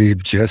no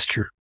brave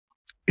gesture.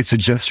 It's a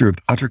gesture of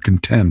utter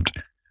contempt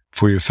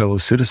for your fellow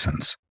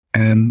citizens.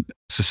 And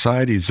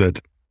societies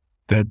that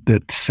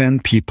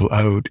send people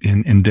out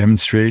in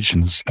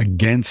demonstrations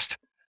against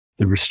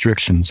the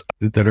restrictions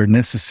that are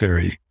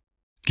necessary,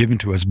 given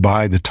to us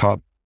by the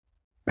top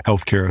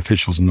healthcare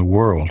officials in the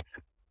world.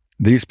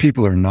 These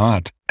people are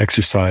not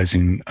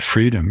exercising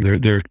freedom.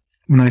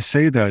 When I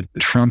say that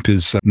Trump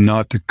is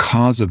not the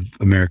cause of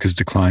America's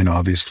decline,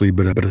 obviously,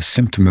 but a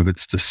symptom of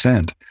its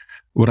descent,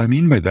 what I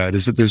mean by that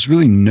is that there's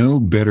really no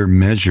better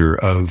measure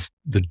of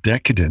the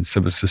decadence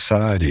of a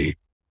society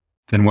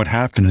than what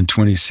happened in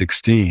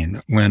 2016,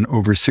 when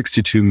over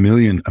 62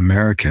 million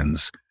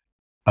Americans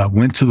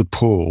went to the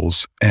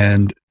polls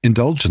and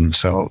indulged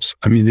themselves.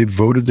 I mean, they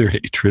voted their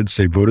hatreds,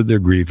 they voted their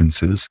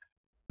grievances.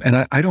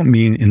 And I don't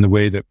mean in the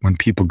way that when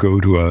people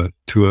go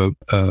to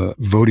a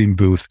voting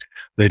booth,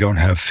 they don't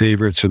have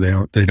favorites, or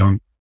they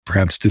don't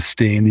perhaps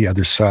disdain the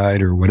other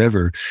side or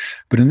whatever.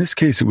 But in this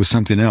case, it was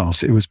something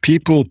else. It was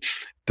people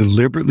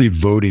deliberately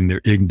voting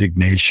their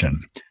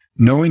indignation,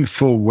 knowing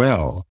full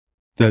well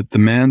that the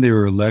man they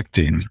were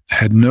electing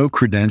had no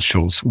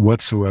credentials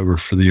whatsoever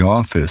for the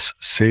office,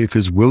 save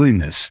his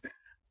willingness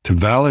to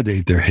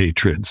validate their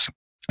hatreds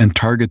and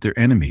target their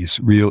enemies,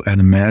 real and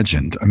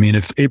imagined. I mean,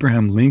 if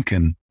Abraham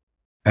Lincoln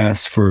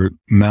asked for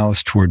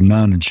malice toward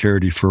none and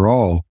charity for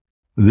all,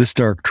 this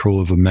dark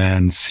troll of a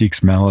man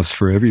seeks malice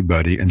for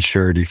everybody and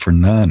charity for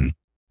none.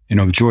 You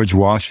know, George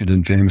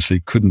Washington famously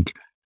couldn't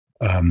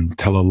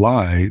tell a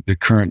lie. The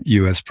current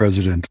U.S.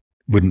 president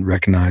wouldn't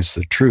recognize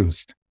the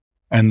truth.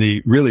 And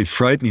the really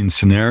frightening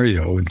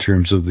scenario in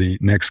terms of the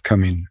next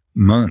coming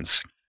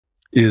months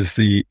is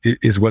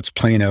what's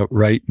playing out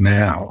right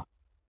now.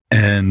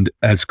 And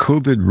as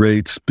COVID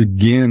rates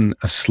begin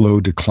a slow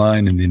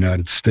decline in the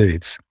United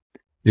States,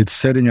 it's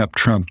setting up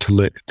Trump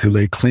to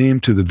lay claim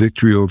to the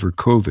victory over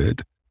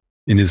COVID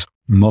in his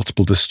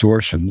multiple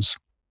distortions,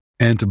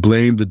 and to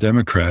blame the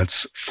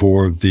Democrats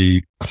for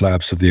the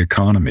collapse of the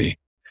economy.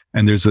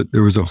 And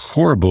there was a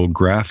horrible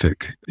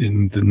graphic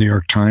in the New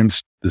York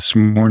Times this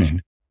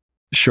morning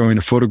showing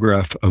a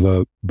photograph of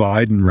a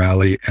Biden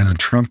rally and a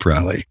Trump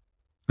rally.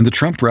 And the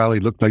Trump rally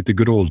looked like the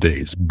good old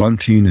days,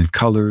 bunting and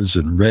colors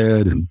and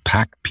red and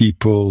packed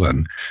people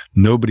and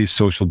nobody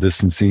social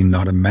distancing,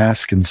 not a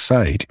mask in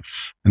sight.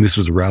 And this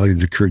was a rally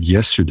that occurred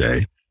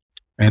yesterday.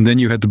 And then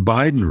you had the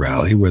Biden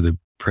rally where the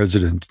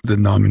president, the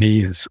nominee,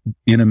 is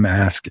in a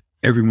mask.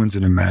 Everyone's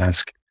in a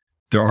mask.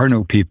 There are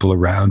no people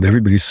around.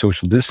 Everybody's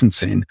social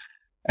distancing.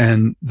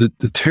 And the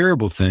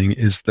terrible thing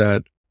is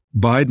that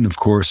Biden, of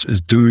course,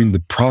 is doing the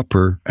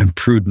proper and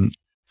prudent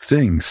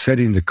thing,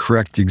 setting the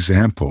correct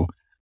example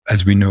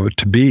as we know it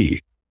to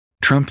be.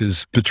 Trump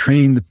is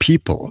betraying the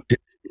people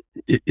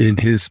in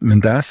his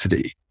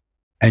mendacity.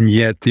 And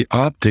yet the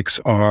optics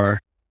are,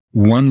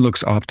 one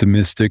looks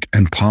optimistic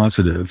and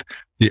positive,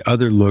 the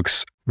other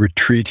looks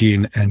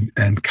retreating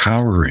and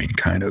cowering,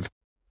 kind of.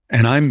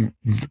 And I'm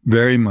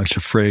very much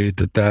afraid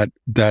that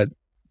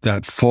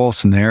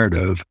false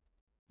narrative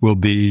will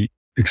be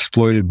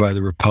exploited by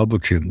the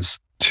Republicans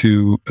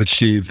to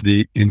achieve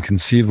the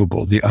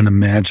inconceivable, the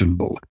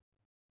unimaginable,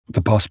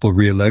 the possible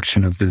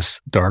reelection of this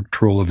dark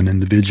troll of an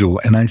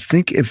individual. And I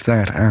think if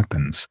that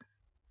happens,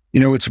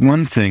 it's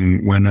one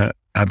thing when an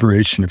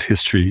aberration of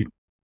history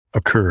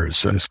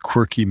occurs, this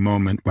quirky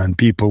moment when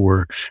people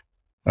were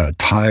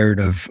tired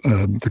of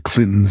the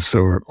Clintons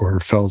or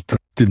felt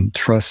didn't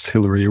trust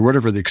Hillary or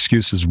whatever the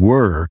excuses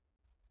were,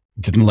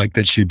 didn't like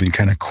that she'd been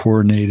kind of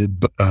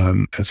coordinated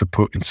as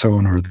opposed and so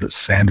on, or the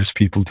Sanders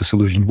people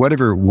disillusioned,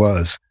 whatever it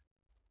was.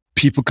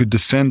 People could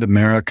defend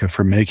America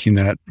for making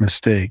that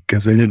mistake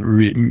because they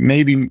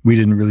maybe we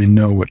didn't really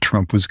know what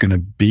Trump was going to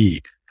be.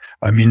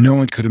 I mean, no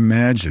one could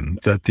imagine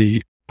that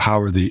the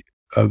power of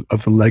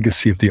the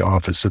legacy of the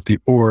office, of the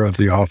aura of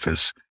the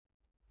office,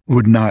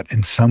 would not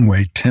in some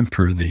way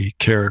temper the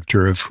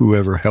character of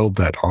whoever held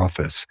that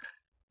office.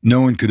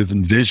 No one could have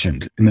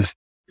envisioned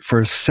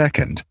for a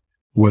second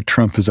what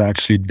Trump has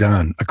actually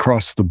done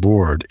across the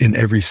board in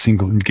every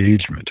single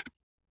engagement.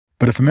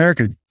 But if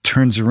America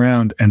turns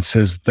around and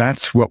says,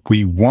 that's what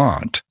we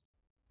want,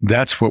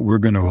 that's what we're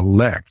going to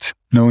elect,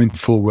 knowing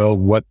full well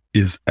what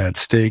is at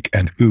stake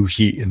and who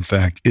he in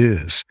fact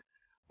is,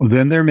 well,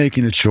 then they're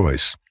making a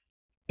choice.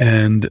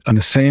 And in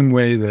the same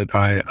way that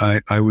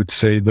I would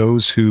say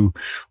those who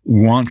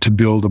want to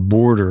build a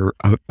border,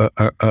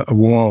 a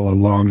wall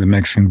along the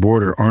Mexican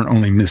border, aren't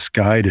only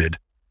misguided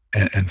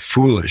and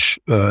foolish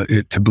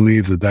to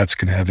believe that that's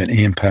going to have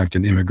any impact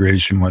on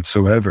immigration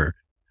whatsoever.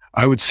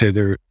 I would say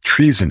they're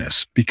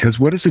treasonous, because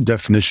what is the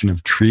definition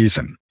of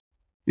treason?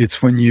 It's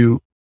when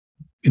you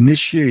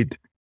initiate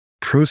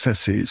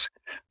processes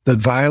that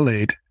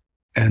violate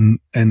and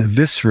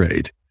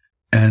eviscerate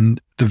and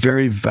the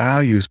very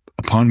values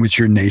upon which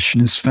your nation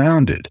is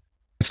founded.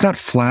 It's not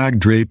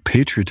flag-draped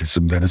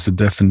patriotism that is the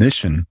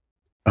definition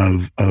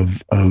of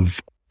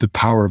the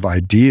power of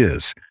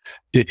ideas.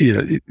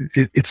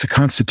 It's a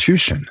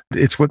constitution.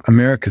 It's what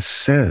America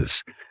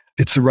says.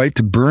 It's the right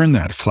to burn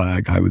that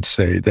flag, I would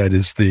say, that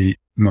is the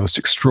most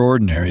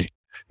extraordinary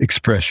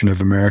expression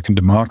of American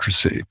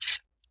democracy.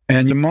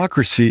 And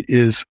democracy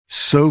is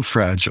so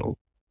fragile.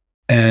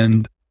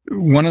 And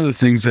one of the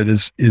things that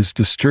is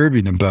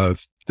disturbing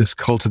about this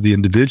cult of the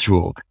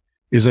individual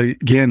is,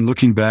 again,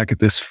 looking back at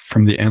this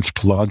from the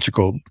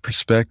anthropological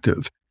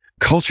perspective,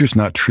 culture is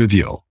not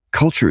trivial.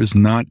 Culture is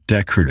not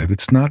decorative.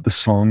 It's not the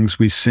songs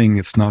we sing.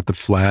 It's not the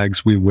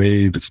flags we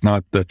wave. It's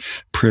not the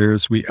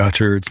prayers we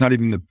utter. It's not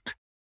even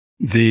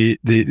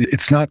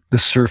it's not the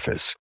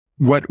surface.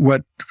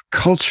 What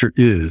culture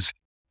is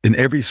in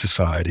every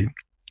society,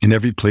 in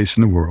every place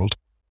in the world,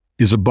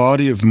 is a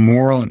body of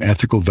moral and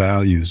ethical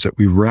values that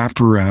we wrap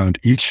around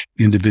each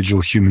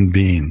individual human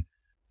being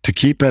to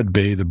keep at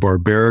bay the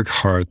barbaric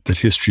heart that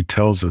history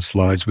tells us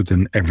lies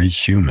within every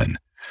human.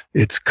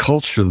 It's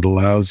culture that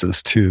allows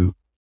us to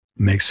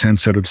make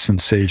sense out of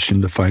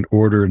sensation, to find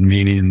order and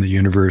meaning in the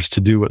universe,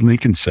 to do what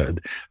Lincoln said,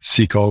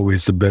 seek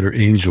always the better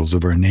angels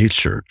of our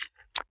nature.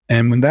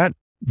 And when that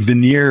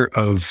veneer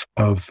of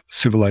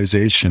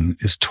civilization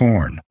is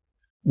torn,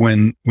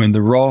 when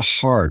the raw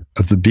heart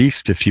of the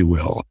beast, if you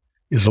will,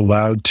 is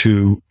allowed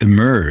to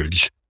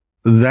emerge,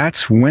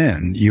 that's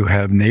when you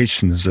have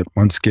nations that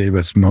once gave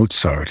us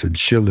Mozart and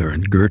Schiller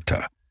and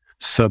Goethe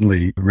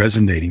suddenly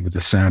resonating with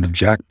the sound of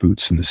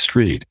jackboots in the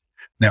street.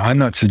 Now, I'm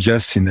not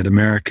suggesting that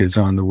America is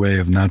on the way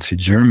of Nazi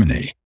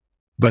Germany,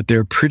 but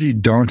they're pretty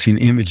daunting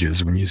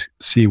images when you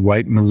see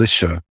white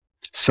militia,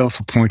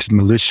 self-appointed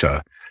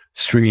militia,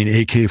 stringing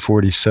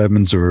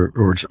AK-47s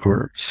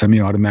or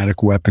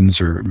semi-automatic weapons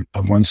or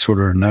of one sort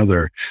or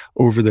another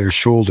over their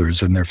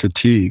shoulders and their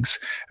fatigues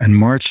and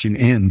marching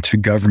into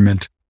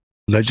government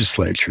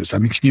legislatures. I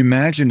mean, can you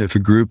imagine if a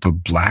group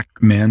of black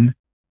men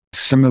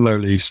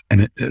similarly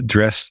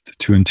dressed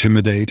to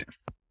intimidate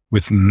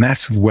with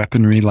massive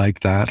weaponry like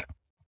that,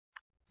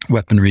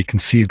 weaponry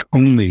conceived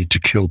only to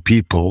kill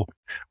people,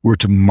 were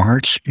to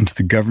march into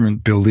the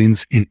government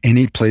buildings in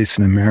any place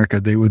in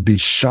America? They would be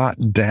shot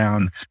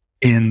down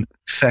in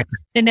seconds.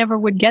 They never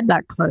would get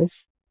that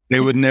close. They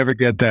would never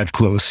get that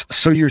close.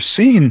 So you're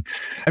seeing,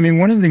 I mean,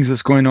 one of the things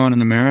that's going on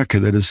in America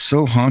that is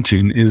so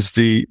haunting is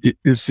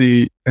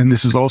and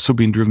this is also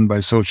being driven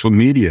by social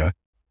media,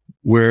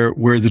 where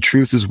the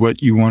truth is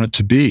what you want it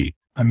to be.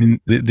 I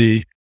mean,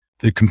 the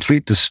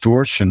complete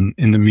distortion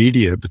in the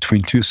media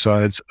between two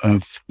sides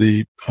of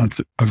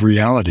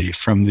reality,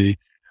 from the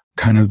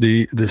kind of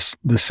the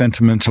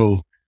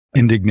sentimental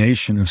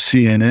indignation of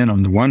CNN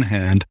on the one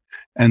hand,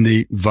 and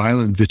the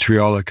violent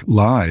vitriolic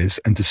lies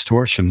and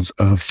distortions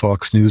of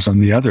Fox News on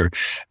the other.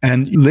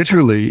 And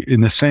literally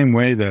in the same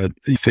way that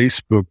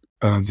Facebook,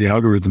 the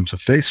algorithms of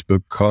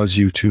Facebook cause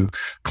you to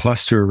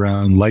cluster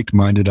around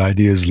like-minded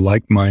ideas,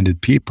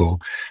 like-minded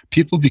people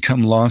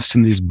become lost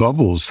in these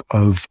bubbles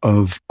of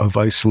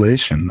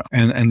isolation,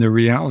 and their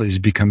realities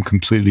become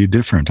completely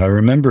different. I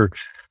remember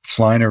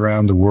flying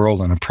around the world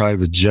on a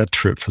private jet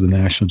trip for the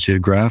National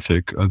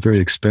Geographic, a very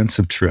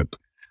expensive trip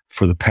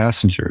for the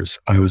passengers.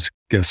 I was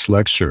guest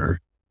lecturer.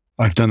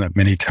 I've done that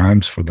many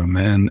times for them.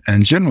 And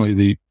generally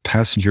the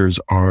passengers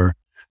are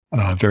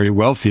very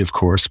wealthy, of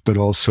course, but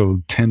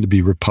also tend to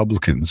be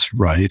Republicans,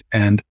 right?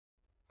 And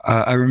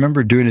I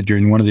remember doing it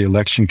during one of the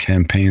election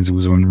campaigns. It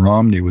was when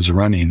Romney was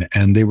running,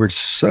 and they were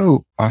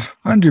so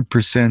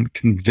 100%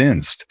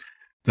 convinced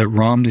that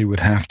Romney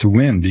would have to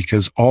win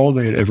because all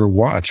they had ever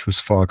watched was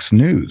Fox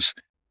News.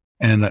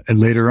 And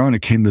later on,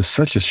 it came as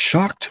such a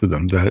shock to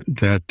them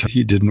that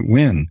he didn't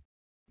win,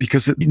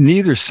 because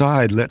neither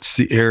side lets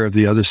the air of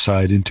the other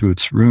side into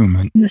its room.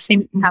 And the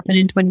same thing happened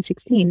in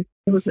 2016.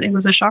 It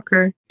was a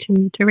shocker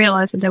to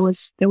realize that there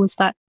was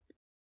that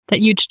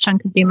huge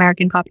chunk of the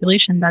American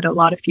population that a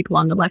lot of people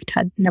on the left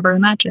had never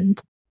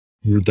imagined.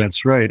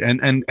 That's right.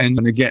 And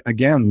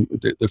again,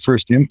 the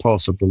first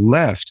impulse of the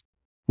left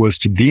was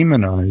to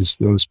demonize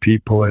those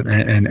people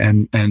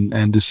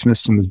and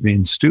dismiss them as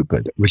being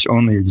stupid, which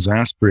only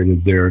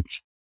exacerbated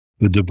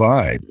the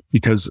divide,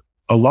 because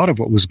a lot of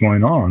what was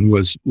going on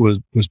was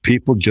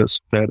people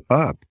just fed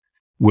up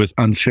with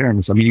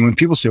unfairness. I mean, when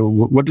people say,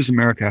 well, what does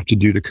America have to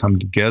do to come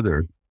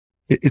together?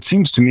 It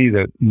seems to me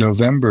that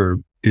November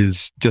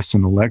is just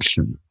an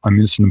election. I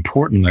mean, it's an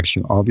important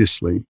election,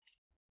 obviously,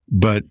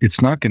 but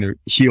it's not going to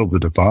heal the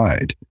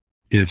divide.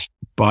 Even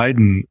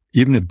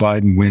if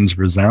Biden wins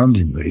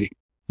resoundingly,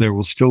 there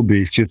will still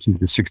be 50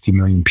 to 60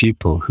 million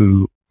people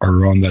who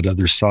are on that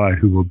other side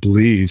who will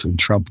believe, and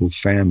Trump will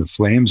fan the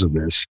flames of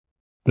this,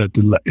 that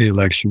the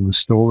election was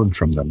stolen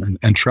from them.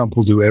 And Trump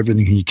will do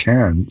everything he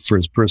can for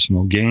his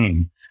personal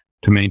gain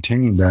to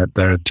maintain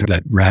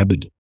that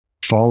rabid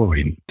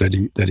following that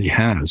he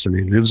has, that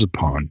he lives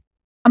upon.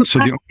 So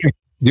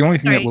the only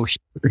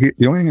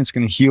thing that's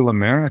going to heal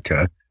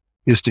America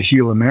is to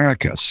heal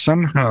America.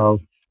 Somehow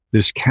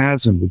this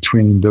chasm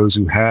between those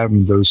who have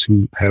and those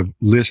who have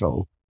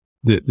little,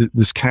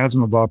 this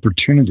chasm of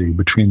opportunity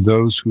between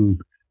those who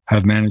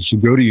have managed to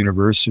go to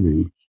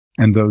university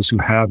and those who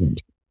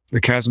haven't, the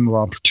chasm of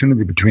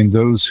opportunity between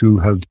those who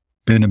have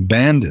been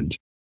abandoned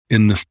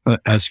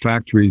as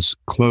factories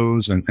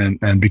close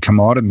and become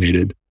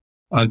automated.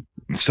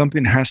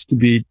 Something has to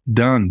be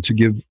done to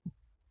give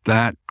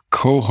that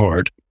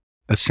cohort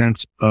a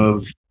sense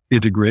of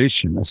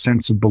integration, a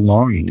sense of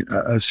belonging,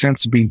 a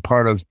sense of being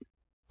part of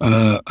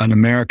an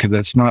America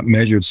that's not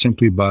measured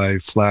simply by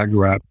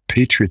flag-wrapped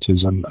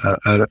patriotism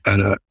at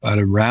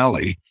a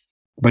rally,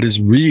 but is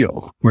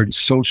real, where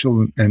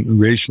social and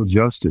racial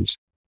justice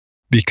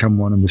become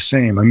one and the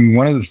same. I mean,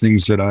 one of the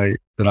things that I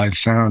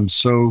found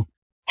so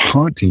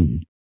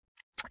haunting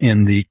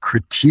in the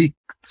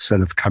critiques that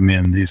have come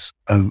in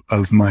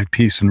of my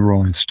piece in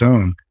Rolling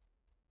Stone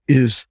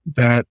is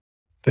that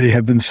they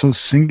have been so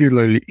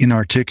singularly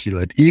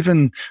inarticulate.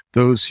 Even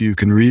those who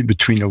can read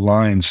between the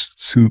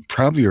lines, who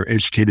probably are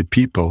educated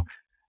people,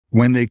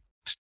 when they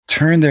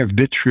turn their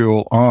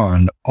vitriol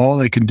on, all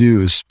they can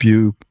do is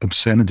spew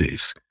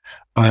obscenities.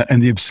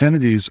 And the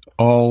obscenities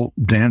all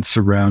dance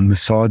around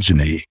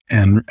misogyny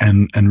and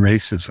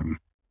racism.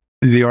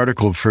 The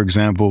article, for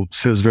example,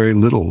 says very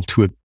little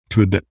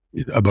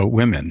about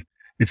women.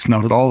 It's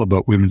not at all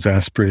about women's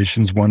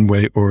aspirations one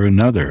way or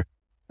another.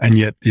 And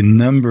yet the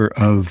number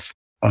of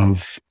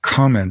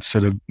comments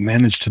that have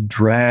managed to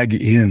drag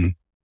in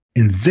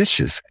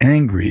vicious,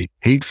 angry,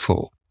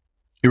 hateful.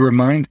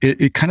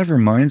 It kind of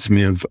reminds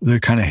me of the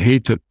kind of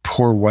hate that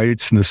poor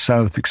whites in the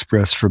South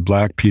expressed for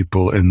Black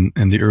people in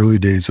the early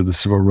days of the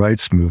civil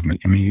rights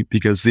movement. I mean,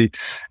 because the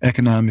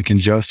economic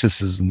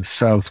injustices in the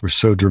South were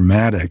so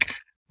dramatic,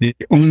 the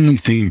only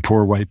thing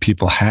poor white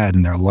people had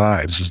in their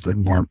lives was they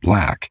weren't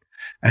Black.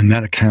 And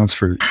that accounts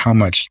for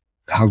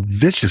how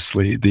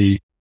viciously the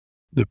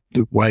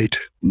white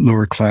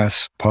lower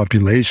class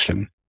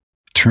population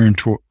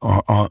turned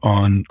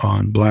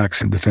on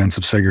Blacks in defense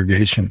of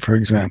segregation, for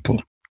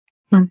example.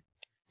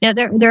 Yeah,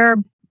 there are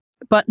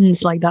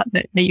buttons like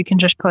that you can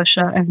just push.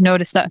 I've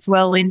noticed that as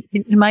well in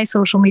my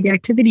social media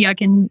activity. I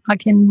can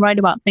write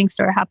about things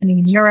that are happening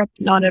in Europe,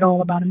 not at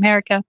all about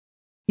America.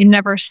 You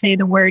never say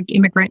the word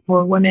immigrant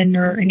or women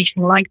or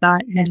anything like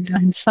that,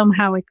 and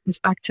somehow it goes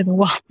back to the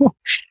wall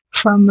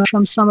from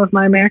some of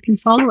my American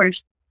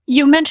followers.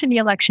 You mentioned the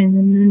election,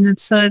 and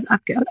it's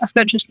I've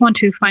got just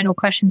 1-2 final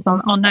questions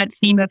on that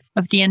theme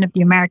of the end of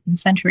the American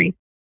century.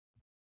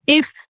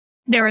 If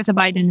there is a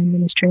Biden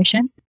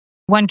administration,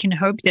 one can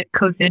hope that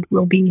COVID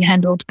will be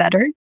handled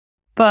better.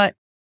 But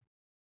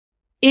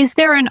is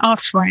there an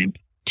off-ramp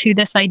to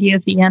this idea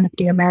of the end of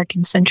the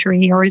American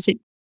century, or is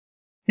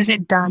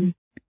it done?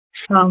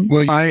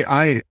 Well,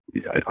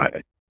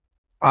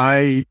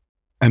 I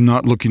am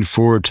not looking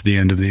forward to the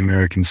end of the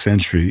American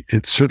century.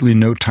 It's certainly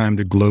no time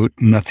to gloat,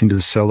 nothing to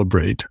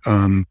celebrate.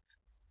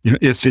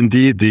 If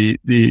indeed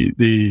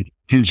the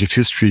hinge of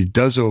history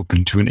does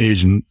open to an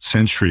Asian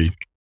century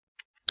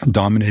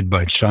dominated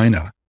by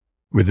China,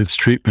 with its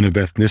treatment of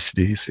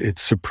ethnicities,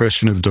 its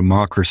suppression of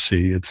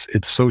democracy, its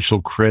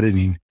social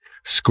crediting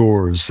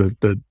scores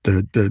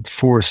that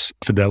force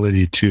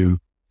fidelity to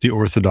the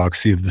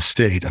orthodoxy of the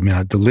state. I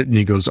mean, the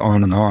litany goes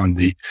on and on.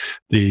 The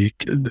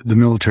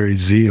military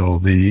zeal,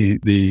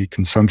 the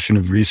consumption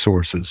of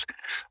resources.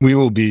 We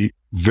will be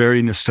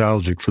very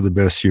nostalgic for the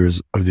best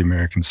years of the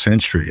American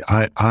century.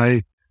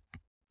 I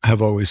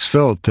have always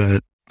felt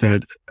that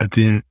at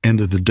the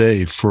end of the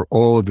day, for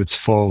all of its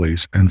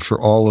follies and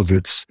for all of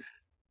its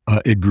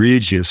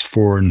egregious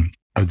foreign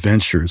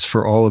adventures,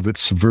 for all of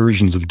its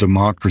subversions of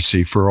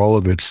democracy, for all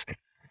of its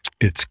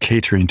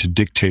catering to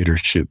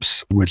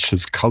dictatorships, which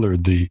has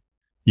colored the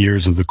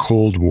years of the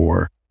Cold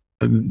War,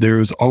 there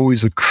is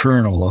always a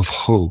kernel of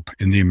hope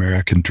in the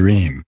American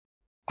dream.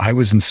 I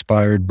was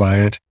inspired by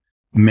it.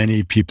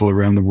 Many people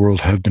around the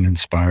world have been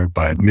inspired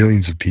by it.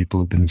 Millions of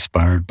people have been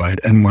inspired by it.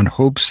 And one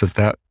hopes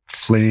that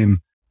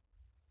flame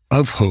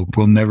of hope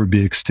will never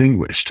be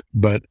extinguished.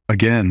 But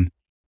again,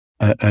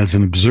 as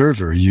an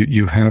observer,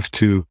 you have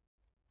to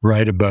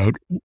write about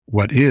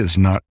what is,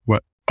 not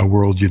what a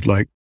world you'd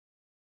like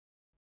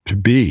to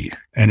be.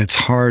 And it's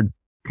hard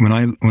when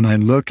I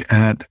look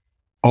at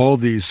all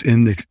these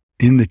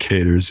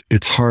indicators,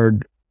 it's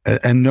hard,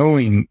 and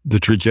knowing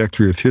the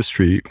trajectory of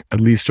history, at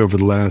least over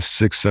the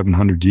last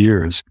 600-700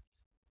 years,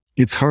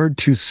 it's hard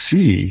to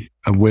see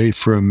a way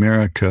for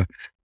America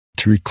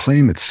to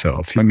reclaim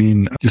itself. I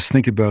mean, just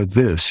think about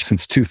this.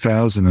 Since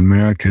 2000,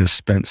 America has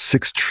spent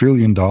 $6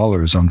 trillion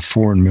on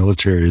foreign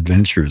military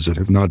adventures that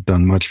have not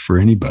done much for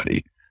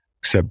anybody,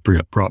 except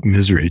brought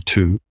misery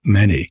to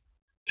many.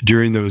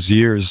 During those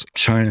years,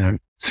 China,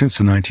 since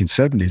the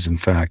 1970s, in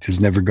fact, has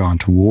never gone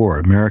to war.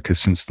 America,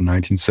 since the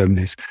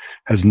 1970s,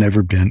 has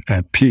never been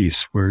at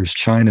peace, whereas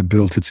China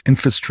built its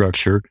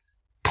infrastructure,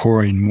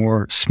 pouring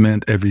more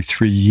cement every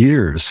 3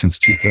 years since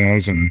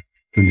 2000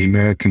 than the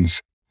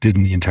Americans did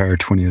in the entire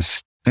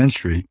 20th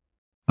century.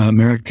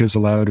 America has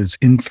allowed its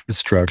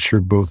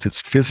infrastructure, both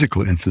its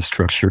physical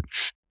infrastructure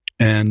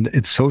and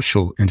its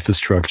social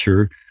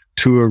infrastructure,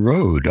 to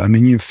erode. I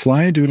mean, you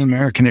fly into an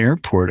American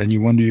airport and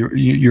you wonder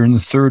you're in the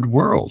third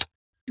world.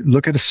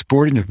 Look at a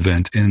sporting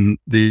event in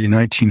the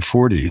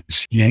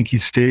 1940s, Yankee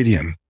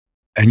Stadium,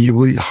 and you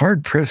will be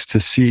hard-pressed to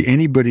see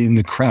anybody in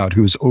the crowd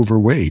who is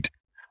overweight.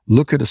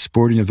 Look at a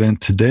sporting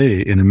event today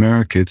in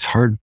America.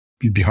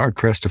 You'd be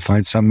hard-pressed to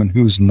find someone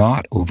who's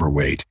not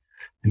overweight,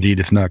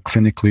 indeed, if not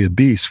clinically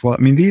obese. Well, I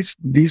mean, these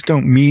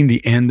don't mean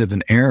the end of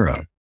an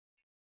era,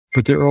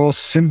 but they're all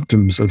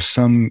symptoms of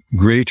some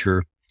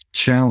greater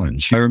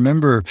challenge. I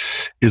remember,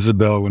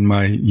 Isabel, when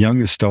my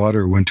youngest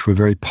daughter went to a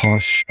very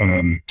posh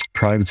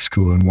private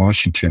school in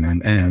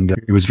Washington, and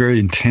it was very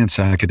intense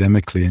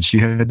academically, and she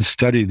had to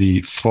study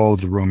the fall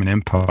of the Roman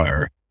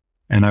Empire.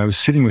 And I was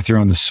sitting with her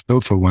on the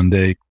sofa one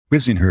day,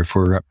 quizzing her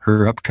for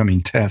her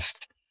upcoming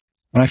test.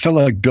 And I felt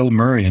like Bill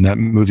Murray in that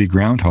movie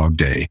Groundhog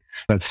Day,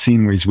 that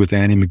scene where he's with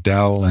Annie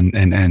McDowell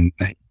and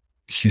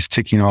she's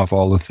ticking off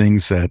all the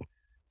things that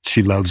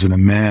she loves in a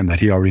man that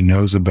he already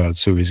knows about.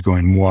 So he's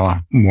going, moi,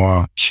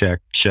 moi, check,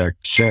 check,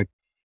 check.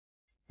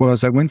 Well,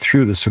 as I went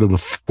through the sort of the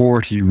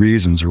 40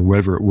 reasons or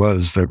whatever it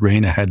was that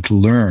Raina had to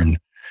learn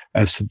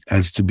as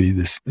to be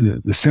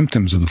the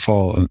symptoms of the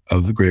fall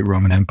of the great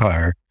Roman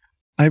Empire,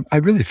 I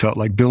really felt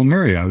like Bill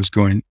Murray. I was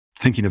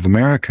thinking of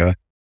America,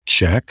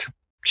 check,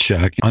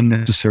 check,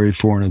 unnecessary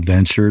foreign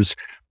adventures,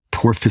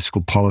 poor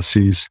fiscal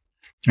policies,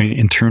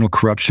 internal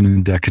corruption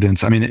and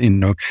decadence.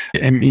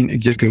 It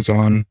just goes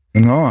on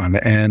and on.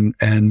 And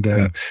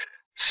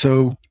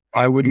so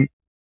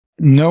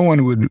no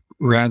one would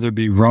rather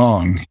be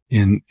wrong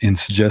in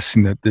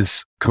suggesting that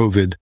this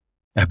COVID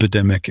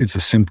epidemic is a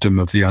symptom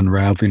of the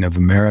unraveling of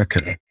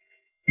America.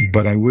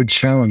 But I would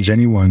challenge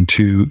anyone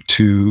to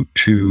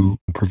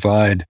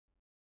provide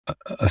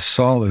a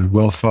solid,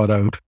 well thought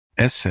out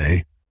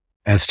essay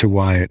as to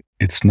why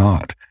it's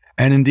not.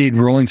 And indeed,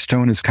 Rolling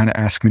Stone has kind of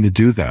asked me to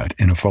do that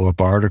in a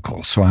follow-up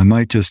article. So I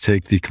might just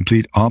take the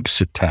complete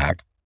opposite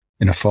tack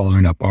in a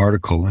following up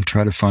article and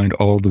try to find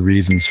all the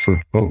reasons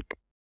for hope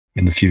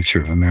in the future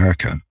of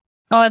America.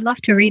 Oh, I'd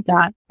love to read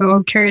that.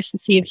 I'm curious to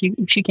see if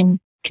you can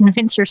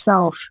convince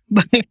yourself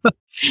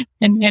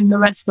and the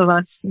rest of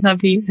us.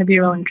 That'd be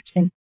real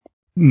interesting.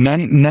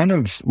 None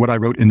of what I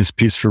wrote in this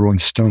piece for Rolling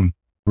Stone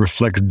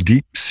reflects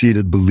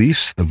deep-seated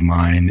beliefs of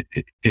mine.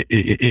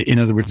 In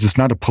other words, it's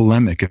not a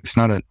polemic. It's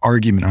not an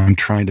argument I'm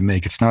trying to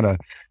make. It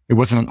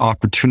wasn't an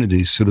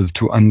opportunity sort of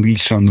to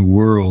unleash on the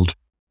world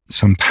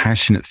some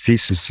passionate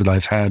thesis that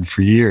I've had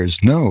for years.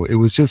 No, it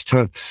was just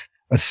a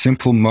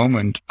simple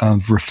moment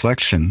of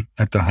reflection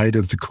at the height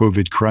of the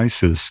COVID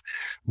crisis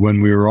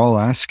when we were all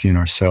asking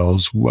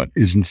ourselves what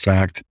is in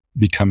fact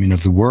becoming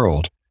of the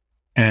world.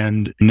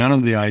 And none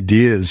of the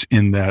ideas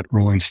in that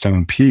Rolling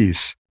Stone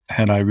piece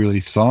had I really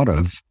thought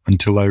of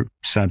until I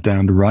sat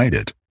down to write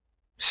it.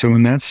 So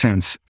in that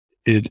sense,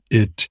 it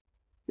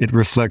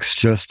reflects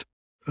just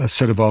a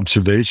set of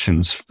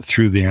observations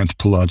through the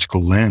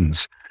anthropological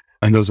lens.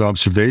 And those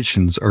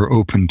observations are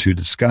open to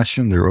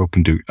discussion. They're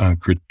open to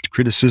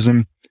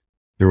criticism.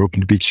 They're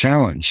open to be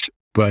challenged.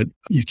 But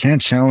you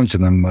can't challenge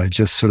them by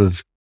just sort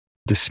of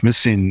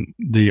dismissing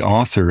the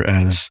author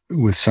as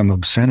with some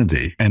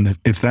obscenity. And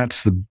if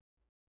that's the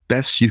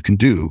best you can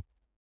do,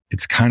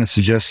 it's kind of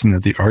suggesting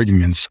that the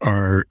arguments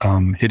are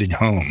hitting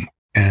home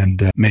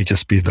and may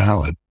just be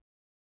valid.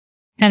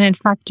 And in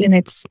fact, in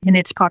its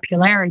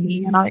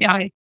popularity, and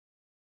I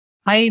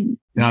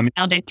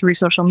found it through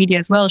social media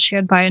as well,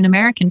 shared by an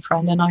American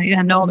friend,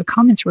 and all the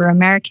comments were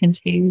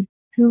Americans who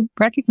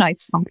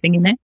recognized something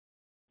in it.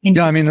 The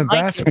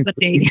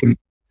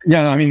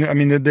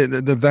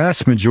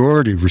vast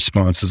majority of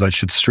responses, I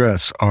should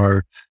stress,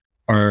 are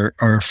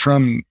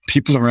from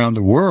people around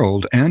the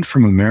world and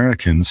from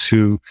Americans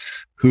who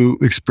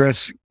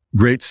express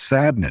great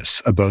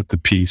sadness about the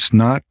piece,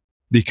 not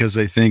because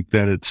they think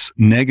that it's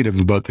negative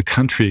about the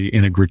country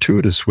in a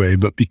gratuitous way,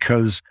 but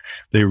because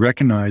they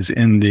recognize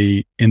in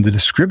the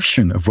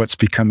description of what's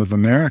become of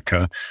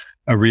America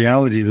a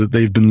reality that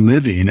they've been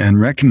living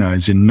and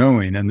recognizing,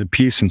 knowing, and the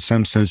piece in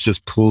some sense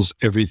just pulls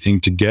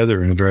everything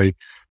together in a very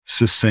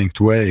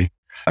succinct way.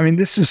 I mean,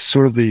 this is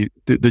sort of the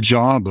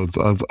job of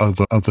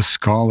a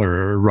scholar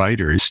or a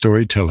writer, a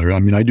storyteller. I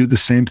mean, I do the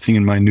same thing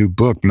in my new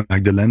book,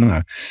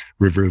 Magdalena,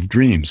 River of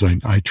Dreams.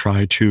 I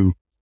try to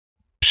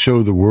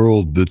show the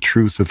world the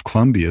truth of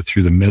Colombia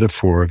through the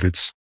metaphor of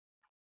its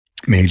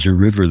major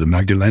river, the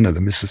Magdalena, the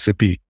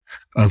Mississippi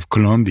of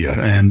Colombia.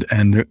 And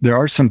there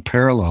are some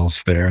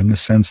parallels there in the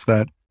sense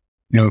that,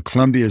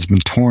 Colombia has been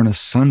torn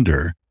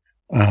asunder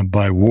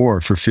by war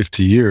for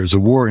 50 years, a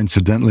war,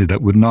 incidentally,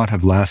 that would not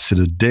have lasted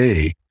a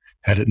day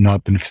had it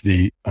not been for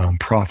the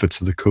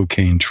profits of the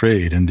cocaine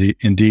trade. And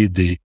indeed,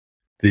 the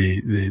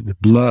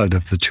blood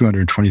of the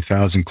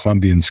 220,000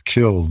 Colombians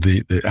killed,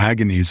 the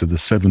agonies of the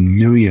 7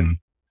 million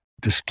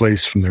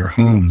displaced from their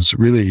homes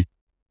really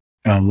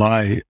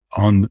lie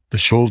on the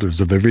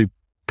shoulders of every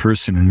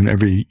person in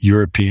every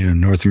European and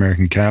North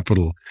American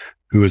capital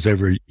who has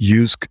ever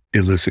used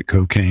illicit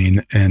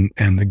cocaine, and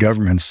the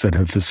governments that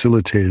have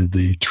facilitated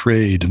the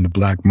trade in the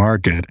black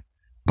market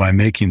by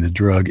making the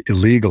drug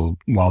illegal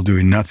while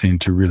doing nothing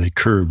to really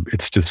curb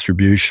its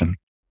distribution.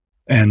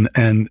 And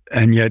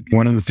yet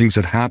one of the things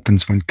that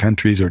happens when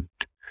countries are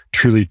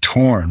truly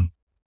torn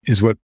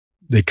is what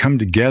they come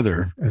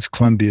together as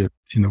Colombia,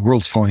 the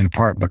world's falling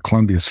apart, but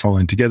Colombia is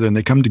falling together. And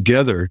they come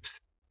together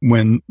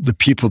when the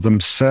people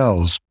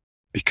themselves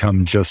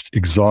become just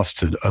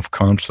exhausted of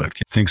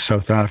conflict. Think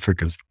South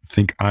Africa,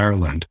 think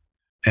Ireland.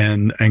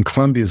 And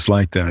Colombia is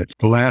like that.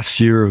 The last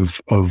year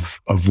of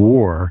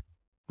war,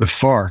 the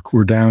FARC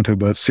were down to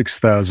about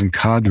 6,000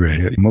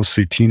 cadre,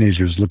 mostly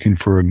teenagers looking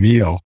for a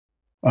meal.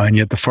 And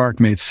yet the FARC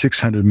made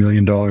 $600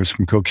 million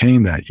from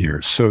cocaine that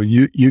year. So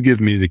you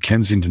give me the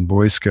Kensington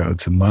Boy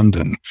Scouts in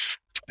London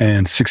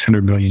and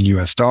 $600 million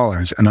US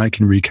dollars, and I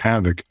can wreak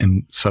havoc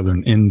in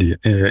southern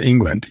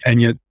England.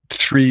 And yet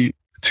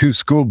two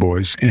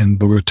schoolboys in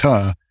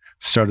Bogota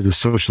started a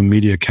social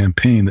media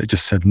campaign that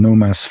just said, no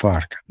más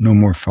FARC, no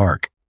more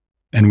FARC.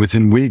 And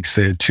within weeks,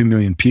 they had 2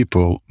 million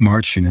people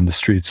marching in the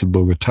streets of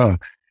Bogota.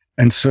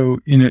 And so,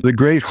 the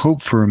great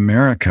hope for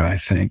America, I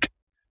think,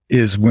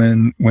 is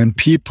when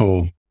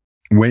people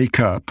wake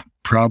up,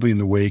 probably in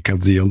the wake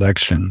of the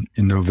election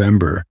in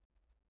November,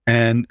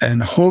 and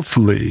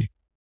hopefully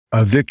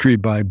a victory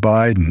by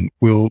Biden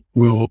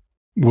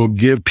will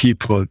give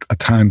people a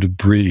time to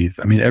breathe.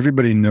 I mean,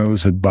 everybody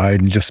knows that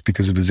Biden, just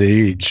because of his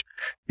age,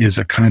 is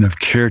a kind of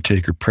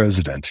caretaker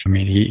president. I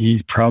mean,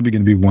 he's probably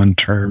going to be one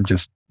term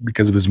just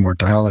because of his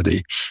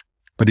mortality.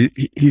 But he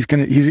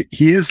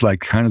is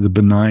like kind of the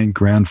benign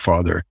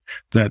grandfather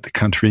that the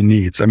country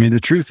needs. I mean, the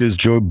truth is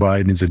Joe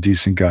Biden is a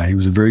decent guy. He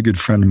was a very good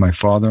friend of my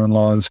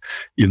father-in-law's,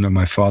 even though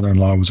my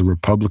father-in-law was a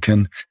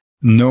Republican.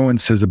 No one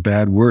says a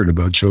bad word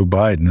about Joe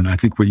Biden. And I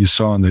think what you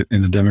saw in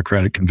the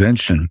Democratic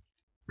convention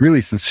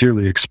really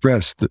sincerely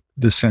expressed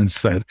the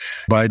sense that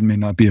Biden may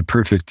not be a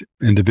perfect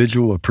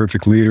individual, a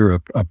perfect leader,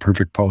 a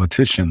perfect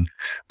politician,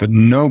 but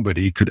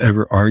nobody could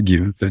ever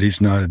argue that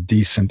he's not a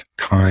decent,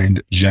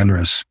 kind,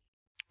 generous,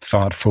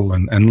 thoughtful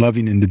and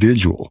loving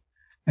individual.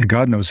 And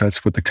God knows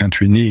that's what the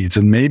country needs.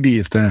 And maybe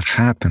if that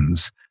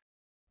happens,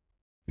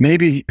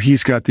 maybe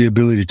he's got the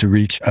ability to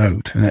reach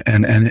out.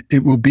 And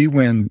it will be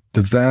when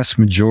the vast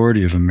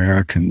majority of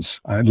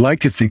Americans, I'd like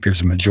to think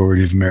there's a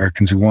majority of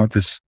Americans who want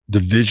this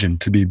division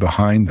to be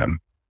behind them.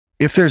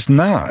 If there's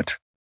not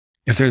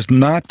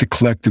the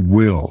collective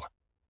will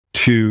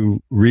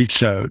to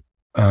reach out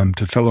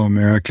to fellow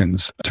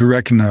Americans, to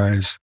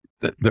recognize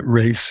that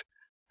race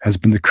has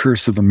been the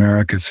curse of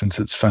America since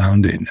its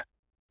founding,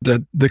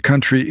 that the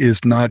country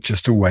is not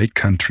just a white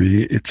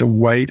country, it's a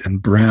white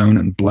and brown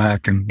and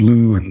black and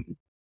blue and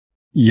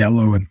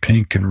yellow and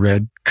pink and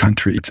red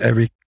country. It's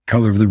every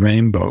color of the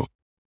rainbow.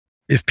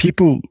 If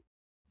people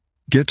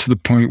get to the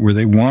point where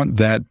they want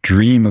that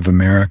dream of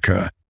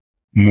America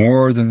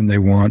more than they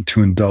want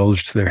to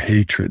indulge to their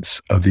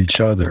hatreds of each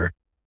other,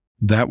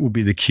 that will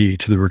be the key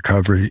to the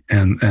recovery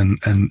and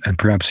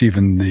perhaps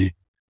even the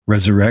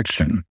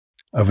resurrection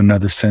of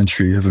another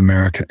century of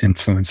American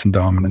influence and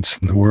dominance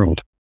in the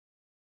world.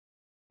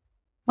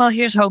 Well,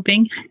 here's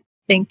hoping. I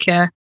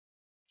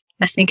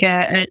think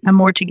a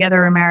more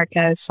together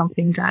America is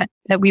something that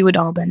we would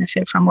all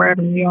benefit from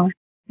wherever we are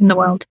in the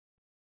world.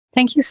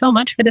 Thank you so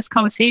much for this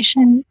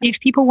conversation. If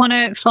people want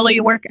to follow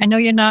your work, I know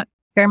you're not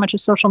very much a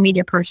social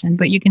media person,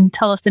 but you can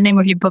tell us the name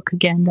of your book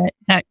again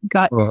that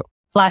got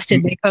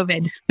blasted by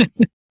COVID.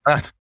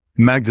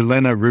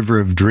 Magdalena River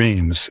of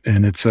Dreams,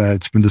 and it's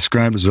been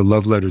described as a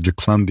love letter to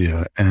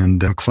Colombia,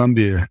 and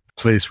Colombia,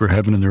 a place where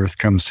heaven and earth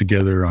comes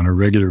together on a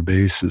regular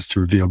basis to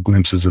reveal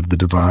glimpses of the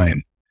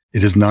divine.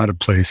 It is not a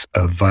place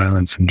of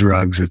violence and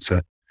drugs. It's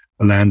a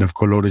land of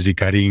colores y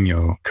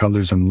cariño,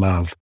 colors and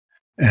love,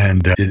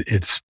 and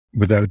it's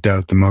without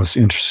doubt the most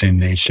interesting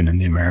nation in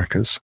the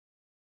Americas.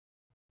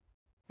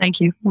 Thank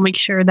you. We'll make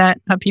sure that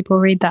people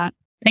read that.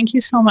 Thank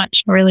you so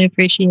much. I really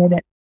appreciate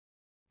it.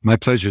 My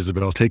pleasure,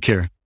 Isabel. Take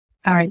care.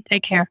 All right.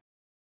 Take care.